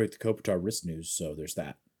 we did break the Kopitar wrist news, so there's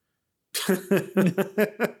that.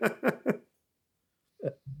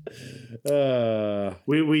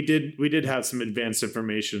 We did have some advanced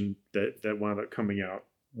information that wound up coming out.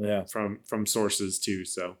 Yeah, from sources too.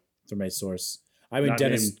 So from a source. I mean,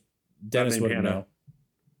 Dennis wouldn't know.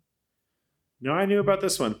 No, I knew about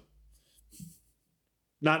this one.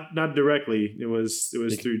 Not directly. It was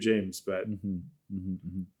through James, but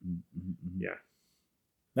yeah.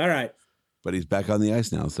 All right. But he's back on the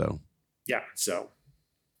ice now, so yeah. So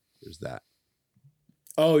there's that.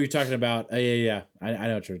 Oh, you're talking about? Yeah. I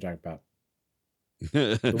know what you're talking about.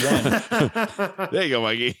 The one. There you go,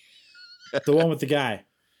 Mikey. The one with the guy.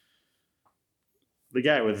 The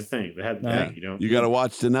guy with the thing that had the thing. You got to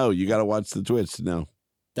watch to know. You got to watch the Twitch to know.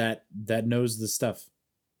 That knows the stuff.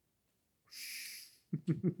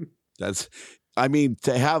 To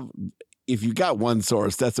have, if you got one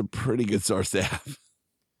source, that's a pretty good source to have.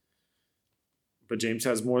 But James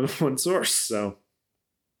has more than one source, so.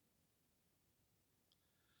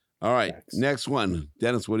 All right, next one.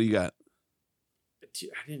 Dennis, what do you got? I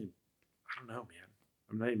don't know, man.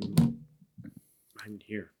 I'm not even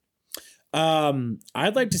here.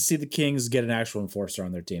 I'd like to see the Kings get an actual enforcer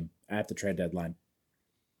on their team at the trade deadline.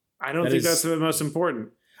 I don't think that's the most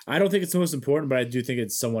important. I don't think it's the most important, but I do think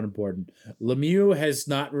it's somewhat important. Lemieux has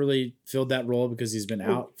not really filled that role because he's been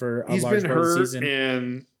out for a large part of the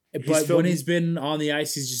season. But when he's been on the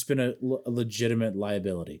ice, he's just been a legitimate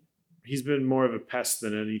liability. He's been more of a pest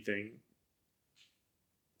than anything.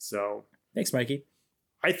 So thanks, Mikey.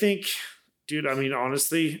 I think, dude. I mean,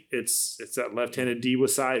 honestly, it's that left-handed D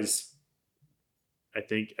with size. I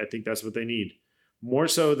think that's what they need more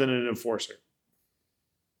so than an enforcer.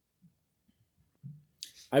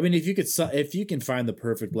 I mean, if you can find the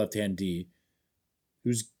perfect left-hand D,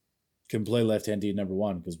 can play left-hand D number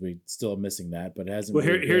 1, because we still are missing that, but it hasn't. Well,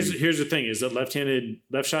 here's the thing: is that left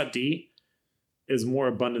shot D is more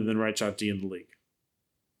abundant than right shot D in the league.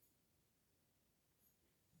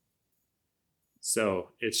 So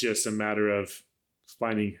it's just a matter of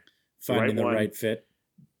finding the right fit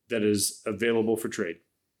that is available for trade.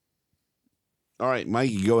 All right,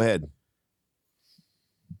 Mikey, go ahead.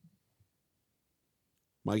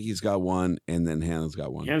 Mikey's got one, and then Hannah's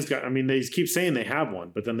got one. They keep saying they have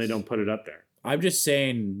one, but then they don't put it up there. I'm just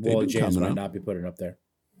saying, James might not be putting it up there.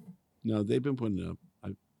 No, they've been putting it up.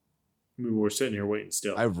 We're sitting here waiting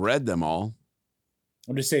still. I've read them all.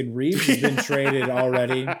 I'm just saying, Reeves has been traded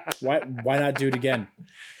already. Why not do it again?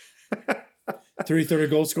 330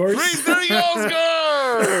 goal scorers? 330 goal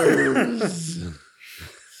scorers!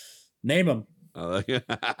 Name them.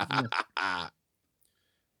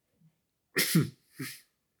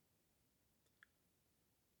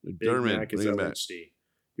 Dermot is LHD.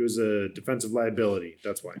 He was a defensive liability.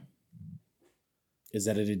 That's why. Is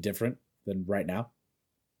that any different than right now?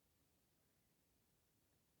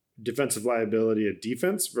 Defensive liability at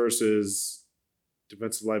defense versus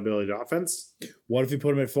defensive liability to offense. What if you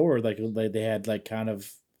put him at forward, like they had kind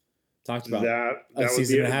of talked about that a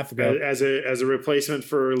season and a half ago as a replacement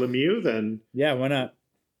for Lemieux? Then yeah, why not?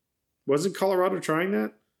 Wasn't Colorado trying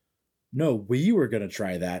that? No, we were going to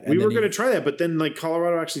try that. We were going to try that, but then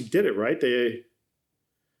Colorado actually did it, right? They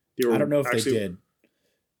He I don't know if they did,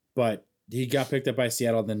 but he got picked up by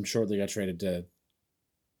Seattle, then shortly got traded to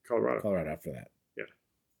Colorado after that. Yeah.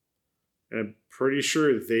 And I'm pretty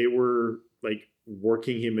sure they were like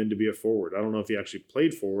working him in to be a forward. I don't know if he actually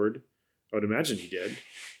played forward. I would imagine he did.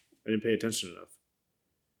 I didn't pay attention enough.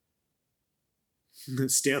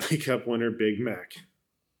 Stanley Cup winner, Big Mac.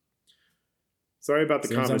 Sorry about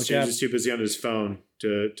the comments. James is too busy on his phone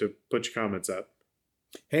to put your comments up.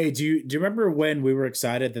 Hey, do you remember when we were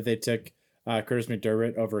excited that they took Curtis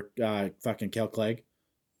McDermott over fucking Kel Clegg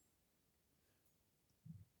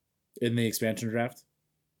in the expansion draft?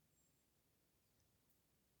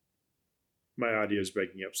 My audio is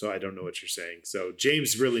breaking up, so I don't know what you're saying. So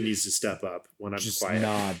James really needs to step up when I'm Just quiet.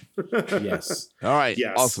 nod. Yes. All right.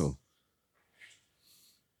 Yes. Awesome.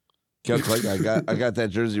 Kel Clegg, I got that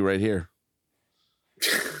jersey right here.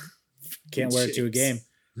 Can't wear it to a game.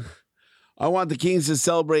 I want the Kings to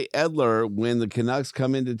celebrate Edler when the Canucks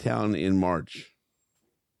come into town in March.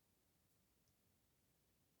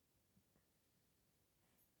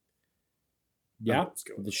 Yeah,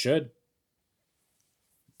 they should.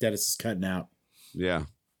 Dennis is cutting out. Yeah.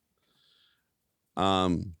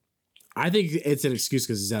 I think it's an excuse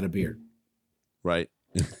because he's out of beer. Right.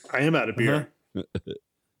 I am out of beer.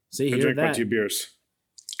 See, I hear drank my that? 2 beers.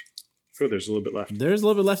 Oh, there's a little bit left. There's a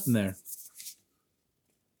little bit left in there.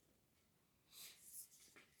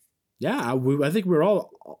 Yeah, I think we were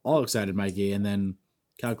all excited, Mikey, and then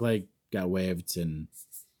Cal Clegg got waived, and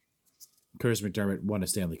Curtis McDermott won a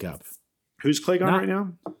Stanley Cup. Who's Clegg on right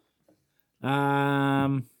now?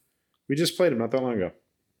 We just played him not that long ago.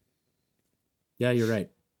 Yeah, you're right.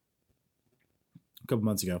 A couple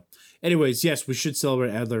months ago. Anyways, yes, we should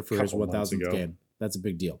celebrate Adler for his 1,000th game. That's a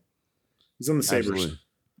big deal. He's on the Sabres.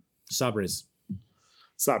 Sabres.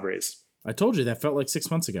 I told you that felt like 6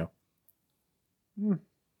 months ago.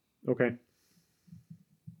 Okay.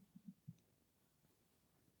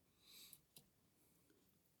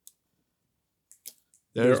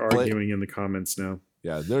 They're arguing in the comments now.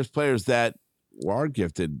 Yeah, there's players that are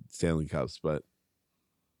gifted Stanley Cups, but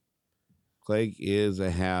Clegg is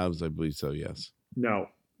a Habs, I believe so, yes. No,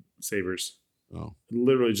 Sabres. Oh.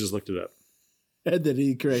 Literally just looked it up. And then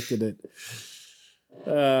he corrected it.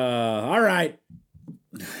 All right.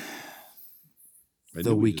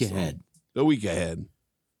 The week ahead. The week ahead.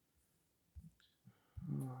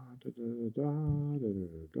 I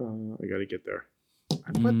gotta get there.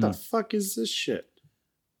 What the fuck is this shit? I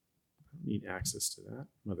don't need access to that,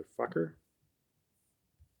 motherfucker.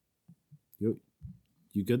 You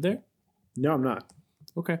good there? No, I'm not.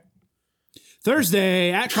 Okay.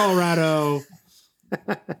 Thursday at Colorado.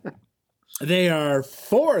 They are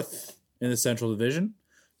 4th in the Central Division.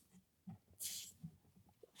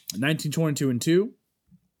 19-22-2.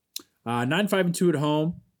 9-5-2 at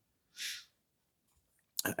home.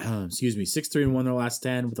 Excuse me, 6-3-1 their last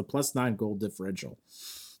 10 with a +9 goal differential.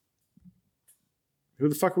 Who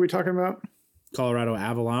the fuck are we talking about? Colorado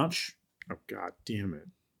Avalanche. Oh, god damn it.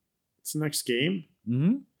 It's the next game?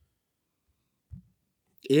 Mm-hmm.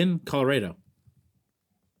 In Colorado.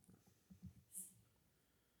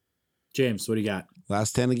 James, what do you got?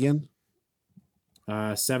 Last 10 again?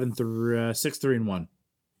 6-3-1.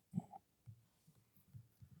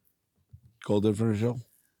 Goal differential?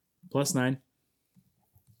 +9.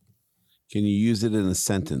 Can you use it in a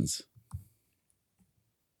sentence?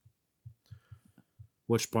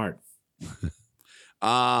 Which part?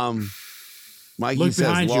 Mikey Look says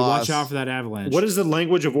behind loss. you. Watch out for that avalanche. What is the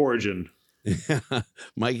language of origin?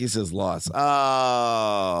 Mikey says loss.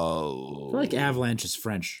 Oh. I feel like avalanche is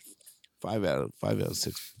French. 5 out of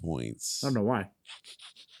 6 points. I don't know why.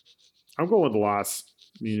 I'm going with the loss.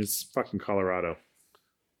 I mean, it's fucking Colorado.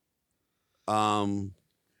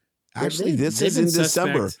 Actually, this is in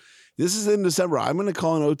December. This is in December. I'm going to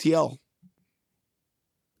call an OTL.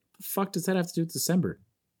 The fuck does that have to do with December?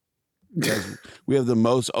 Because we have the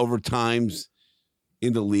most overtimes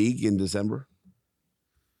in the league in December.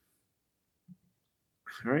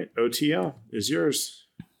 All right, OTL is yours.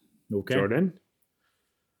 Okay. Jordan?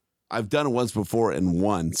 I've done it once before and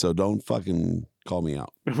won, so don't fucking call me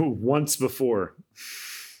out. Once before.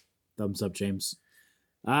 Thumbs up, James.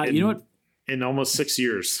 You know what? In almost 6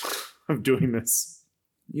 years of doing this.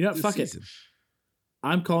 You know what? Fuck it.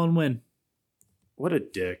 I'm calling win. What a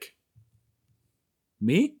dick.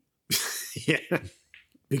 Me? Yeah.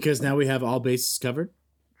 Because now we have all bases covered?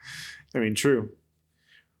 I mean, true.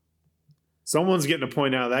 Someone's getting a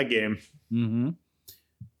point out of that game. Mm-hmm.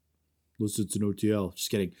 Listen, it's an OTL. Just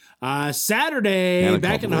kidding. Saturday, Hannah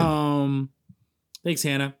back at Copeland. home. Thanks,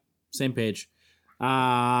 Hannah. Same page.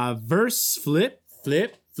 Verse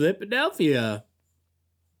Philadelphia.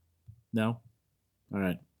 No? All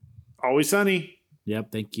right. Always Sunny.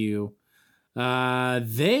 Yep, thank you.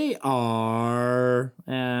 They are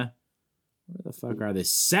where the fuck are they?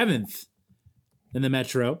 7th in the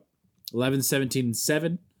Metro. 11, 17, and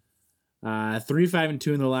 7. 3, 5, and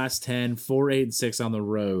 2 in the last 10. 4, 8, and 6 on the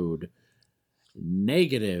road.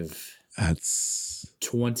 Negative. That's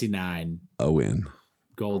 29 a win.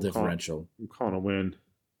 Goal differential. I'm calling a win.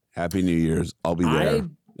 Happy New Year's. I'll be there. I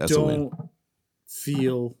That's a win. don't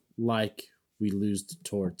feel like we lose to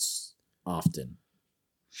Torts often.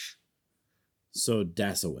 So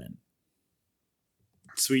that's a win.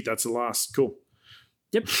 Sweet, that's a loss. Cool.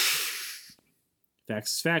 Yep.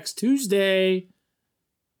 Facts is facts. Tuesday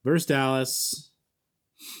versus Dallas.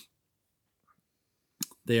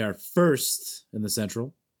 They are first in the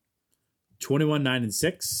Central. 21, 9, and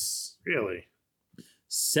 6. Really?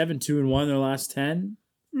 7, 2, and 1 their last 10.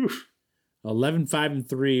 Oof. 11, 5, and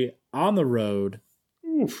 3 on the road.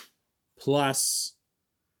 Oof. Plus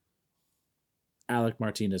Alec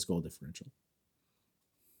Martinez goal differential.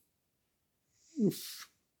 Oof.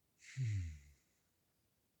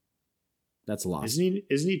 That's a loss. Isn't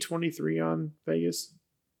he 23 on Vegas?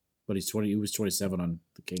 But he was 27 on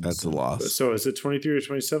the Kings. That's a loss. So is it 23 or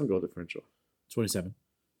 27 goal differential? 27.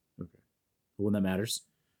 Okay. The one that matters.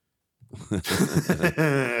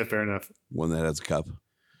 Fair enough. One that has a cup.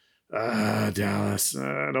 Dallas.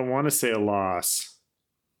 I don't want to say a loss.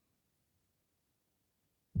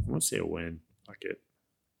 I want to say a win. Fuck it.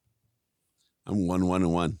 I'm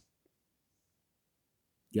 1-1-1.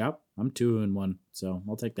 Yep. I'm 2-1. So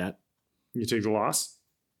I'll take that. You take the loss?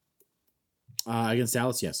 Against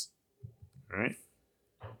Dallas, yes. All right.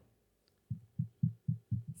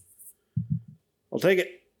 I'll take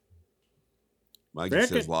it. Mikey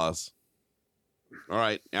says loss. All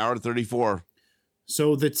right. Hour 34.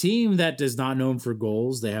 So the team that is not known for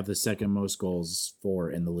goals, they have the second most goals for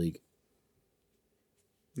in the league.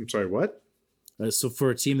 I'm sorry, what? So for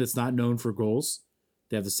a team that's not known for goals,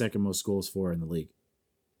 they have the second most goals for in the league.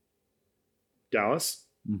 Dallas?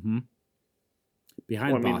 Mm-hmm.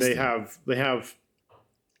 Behind Boston. Boston. They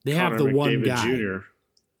have the Connor one McDavid guy. Jr.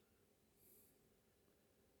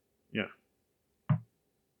 Yeah.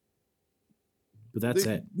 But that's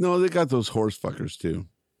it. No, they got those horse fuckers too.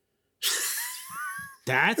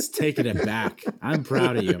 That's taking it back. I'm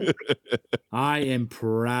proud of you. I am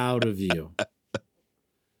proud of you.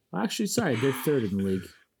 Actually, sorry, they're third in the league.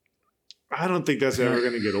 I don't think that's ever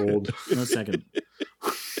going to get old. No second.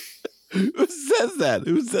 Who says that?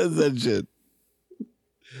 Who says that shit?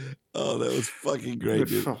 Oh, that was fucking great,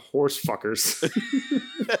 dude. Horse fuckers.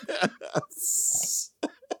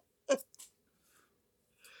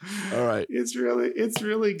 All right. It's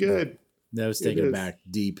really good. That was taking it back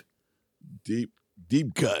deep. Deep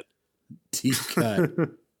cut. Deep cut.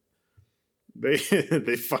 They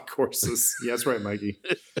fuck horses. Yeah, that's right, Mikey.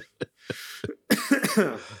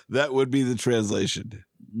 That would be the translation.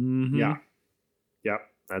 Mm-hmm. Yeah. Yep,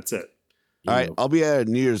 that's it. All right. I'll be at a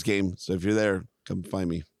New Year's game. So if you're there, come find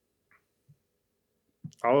me.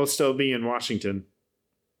 I'll still be in Washington.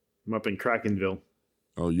 I'm up in Krakenville.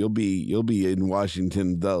 Oh, you'll be in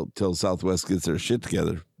Washington till Southwest gets their shit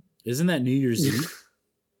together. Isn't that New Year's Eve?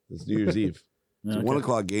 It's New Year's Eve. It's a 1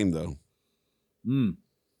 o'clock game though. Mm.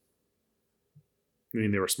 I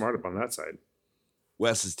mean, they were smart up on that side.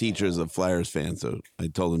 Wes's teacher is a Flyers fan, so I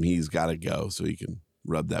told him he's got to go so he can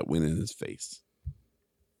rub that win in his face.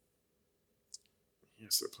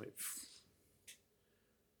 Yes, they played.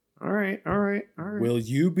 All right. Will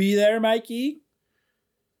you be there, Mikey?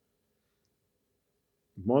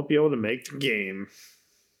 Won't be able to make the game.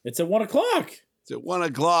 It's at 1 o'clock. It's at 1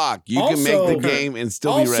 o'clock. You Also- can make the game and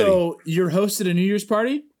still be ready. Also, you're hosted a New Year's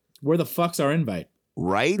party? Where the fuck's our invite?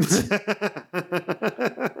 Right?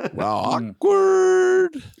 Wow,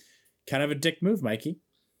 awkward. Kind of a dick move, Mikey.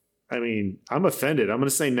 I mean, I'm offended. I'm going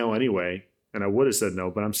to say no anyway. And I would have said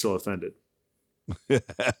no, but I'm still offended.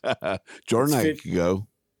 Jordan, I could go.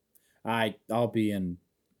 I'll be in.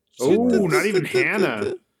 Oh, not even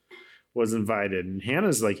Hannah was invited. And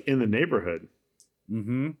Hannah's like in the neighborhood.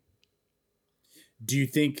 Mm-hmm. Do you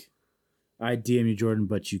think I DM you, Jordan,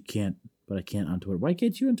 but I can't on Twitter? Why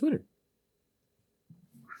can't you on Twitter?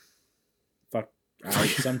 Fuck. I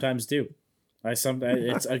sometimes do.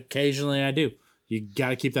 It's occasionally I do. You got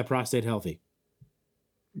to keep that prostate healthy.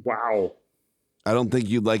 Wow. I don't think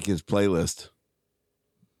you'd like his playlist.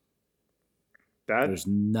 There's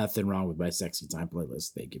nothing wrong with my sexy time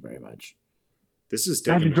playlist. Thank you very much. This is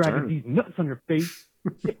Imagine taking a dragging turn. these nuts on your face.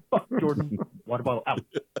 Get fucked, Jordan. Water bottle out.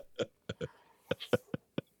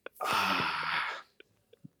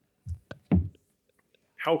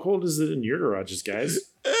 How cold is it in your garages, guys?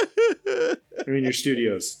 I mean, your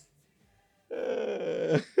studios.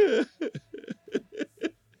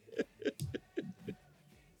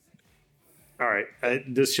 All right.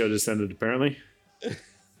 This show just ended, apparently.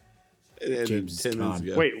 James is gone.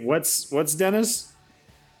 Wait, what's Dennis?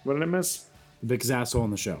 What did I miss? The biggest asshole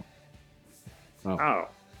on the show. Oh. I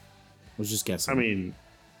was just guessing. I mean,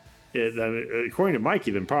 according to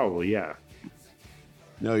Mikey, then probably, yeah.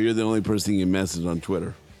 No, you're the only person you message on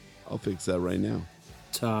Twitter. I'll fix that right now.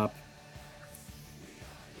 Top.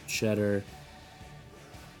 Cheddar.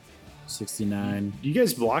 69. You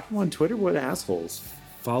guys block him on Twitter? What assholes?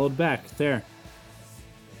 Followed back. There.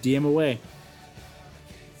 DM away.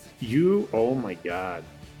 Oh my God.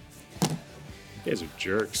 You guys are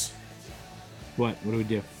jerks. What? What do we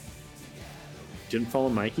do? Didn't follow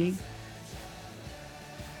Mikey?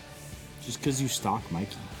 Just because you stalk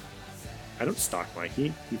Mikey. I don't stalk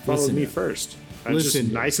Mikey. He followed me first. I'm just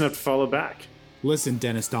nice enough to follow back. Listen,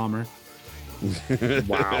 Dennis Dahmer.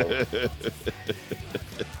 Wow.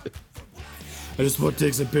 I just want to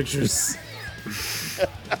take some pictures. I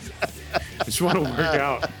just want to work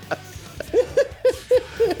out.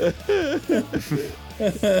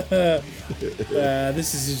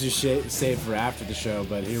 This is just saved for after the show,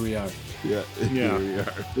 but here we are. Yeah. Here we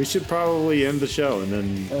are. We should probably end the show and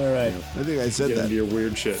then. All right. I think I said get that. into your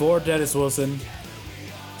weird shit. For Dennis Wilson.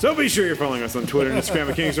 So be sure you're following us on Twitter and Instagram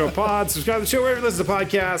at Kings Row Pod. Subscribe to the show wherever you listen to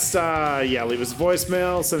podcasts. Leave us a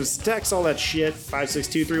voicemail, send us a text, all that shit.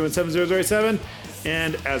 562-317-0087.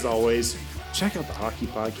 And as always, check out the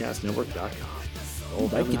HockeyPodcastNetwork.com.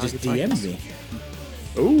 Mikey just DM'd me.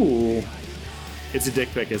 Ooh. It's a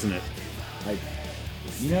dick pic, isn't it?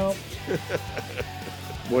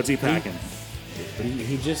 What's he packing?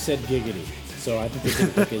 He just said giggity. So I think the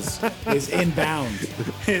dick pic is inbound.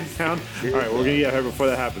 Inbound? All right, we're going to get here before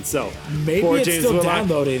that happens. So, maybe it's James still Whitlock,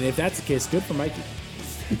 downloading. If that's the case, good for Mikey.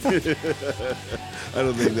 I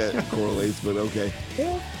don't think that correlates, but okay.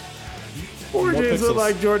 For James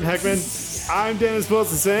Whitlock, Jordan Heckman, I'm Dennis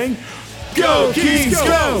Wilson saying, Go Kings,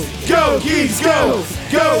 go! Go Kings, go!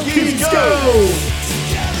 Go Kings, go!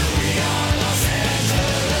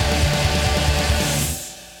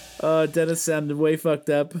 Dennis sounded way fucked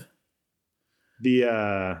up.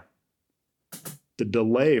 The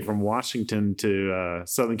delay from Washington to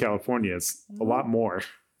Southern California is a lot more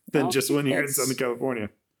than just when you're in Southern California.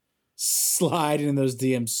 Sliding in those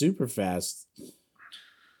DMs super fast.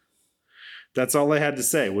 That's all I had to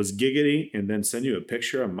say was giggity and then send you a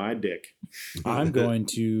picture of my dick. I'm going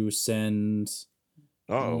to send...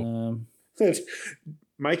 Mikey,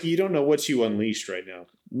 you don't know what you unleashed right now.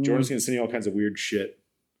 Jordan's going to send you all kinds of weird shit.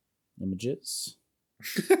 Images.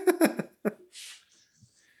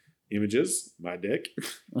 Images? My dick?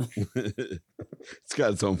 It's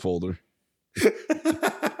got its own folder.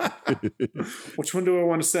 Which one do I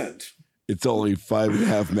want to send? It's only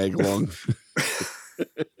 5.5 meg long.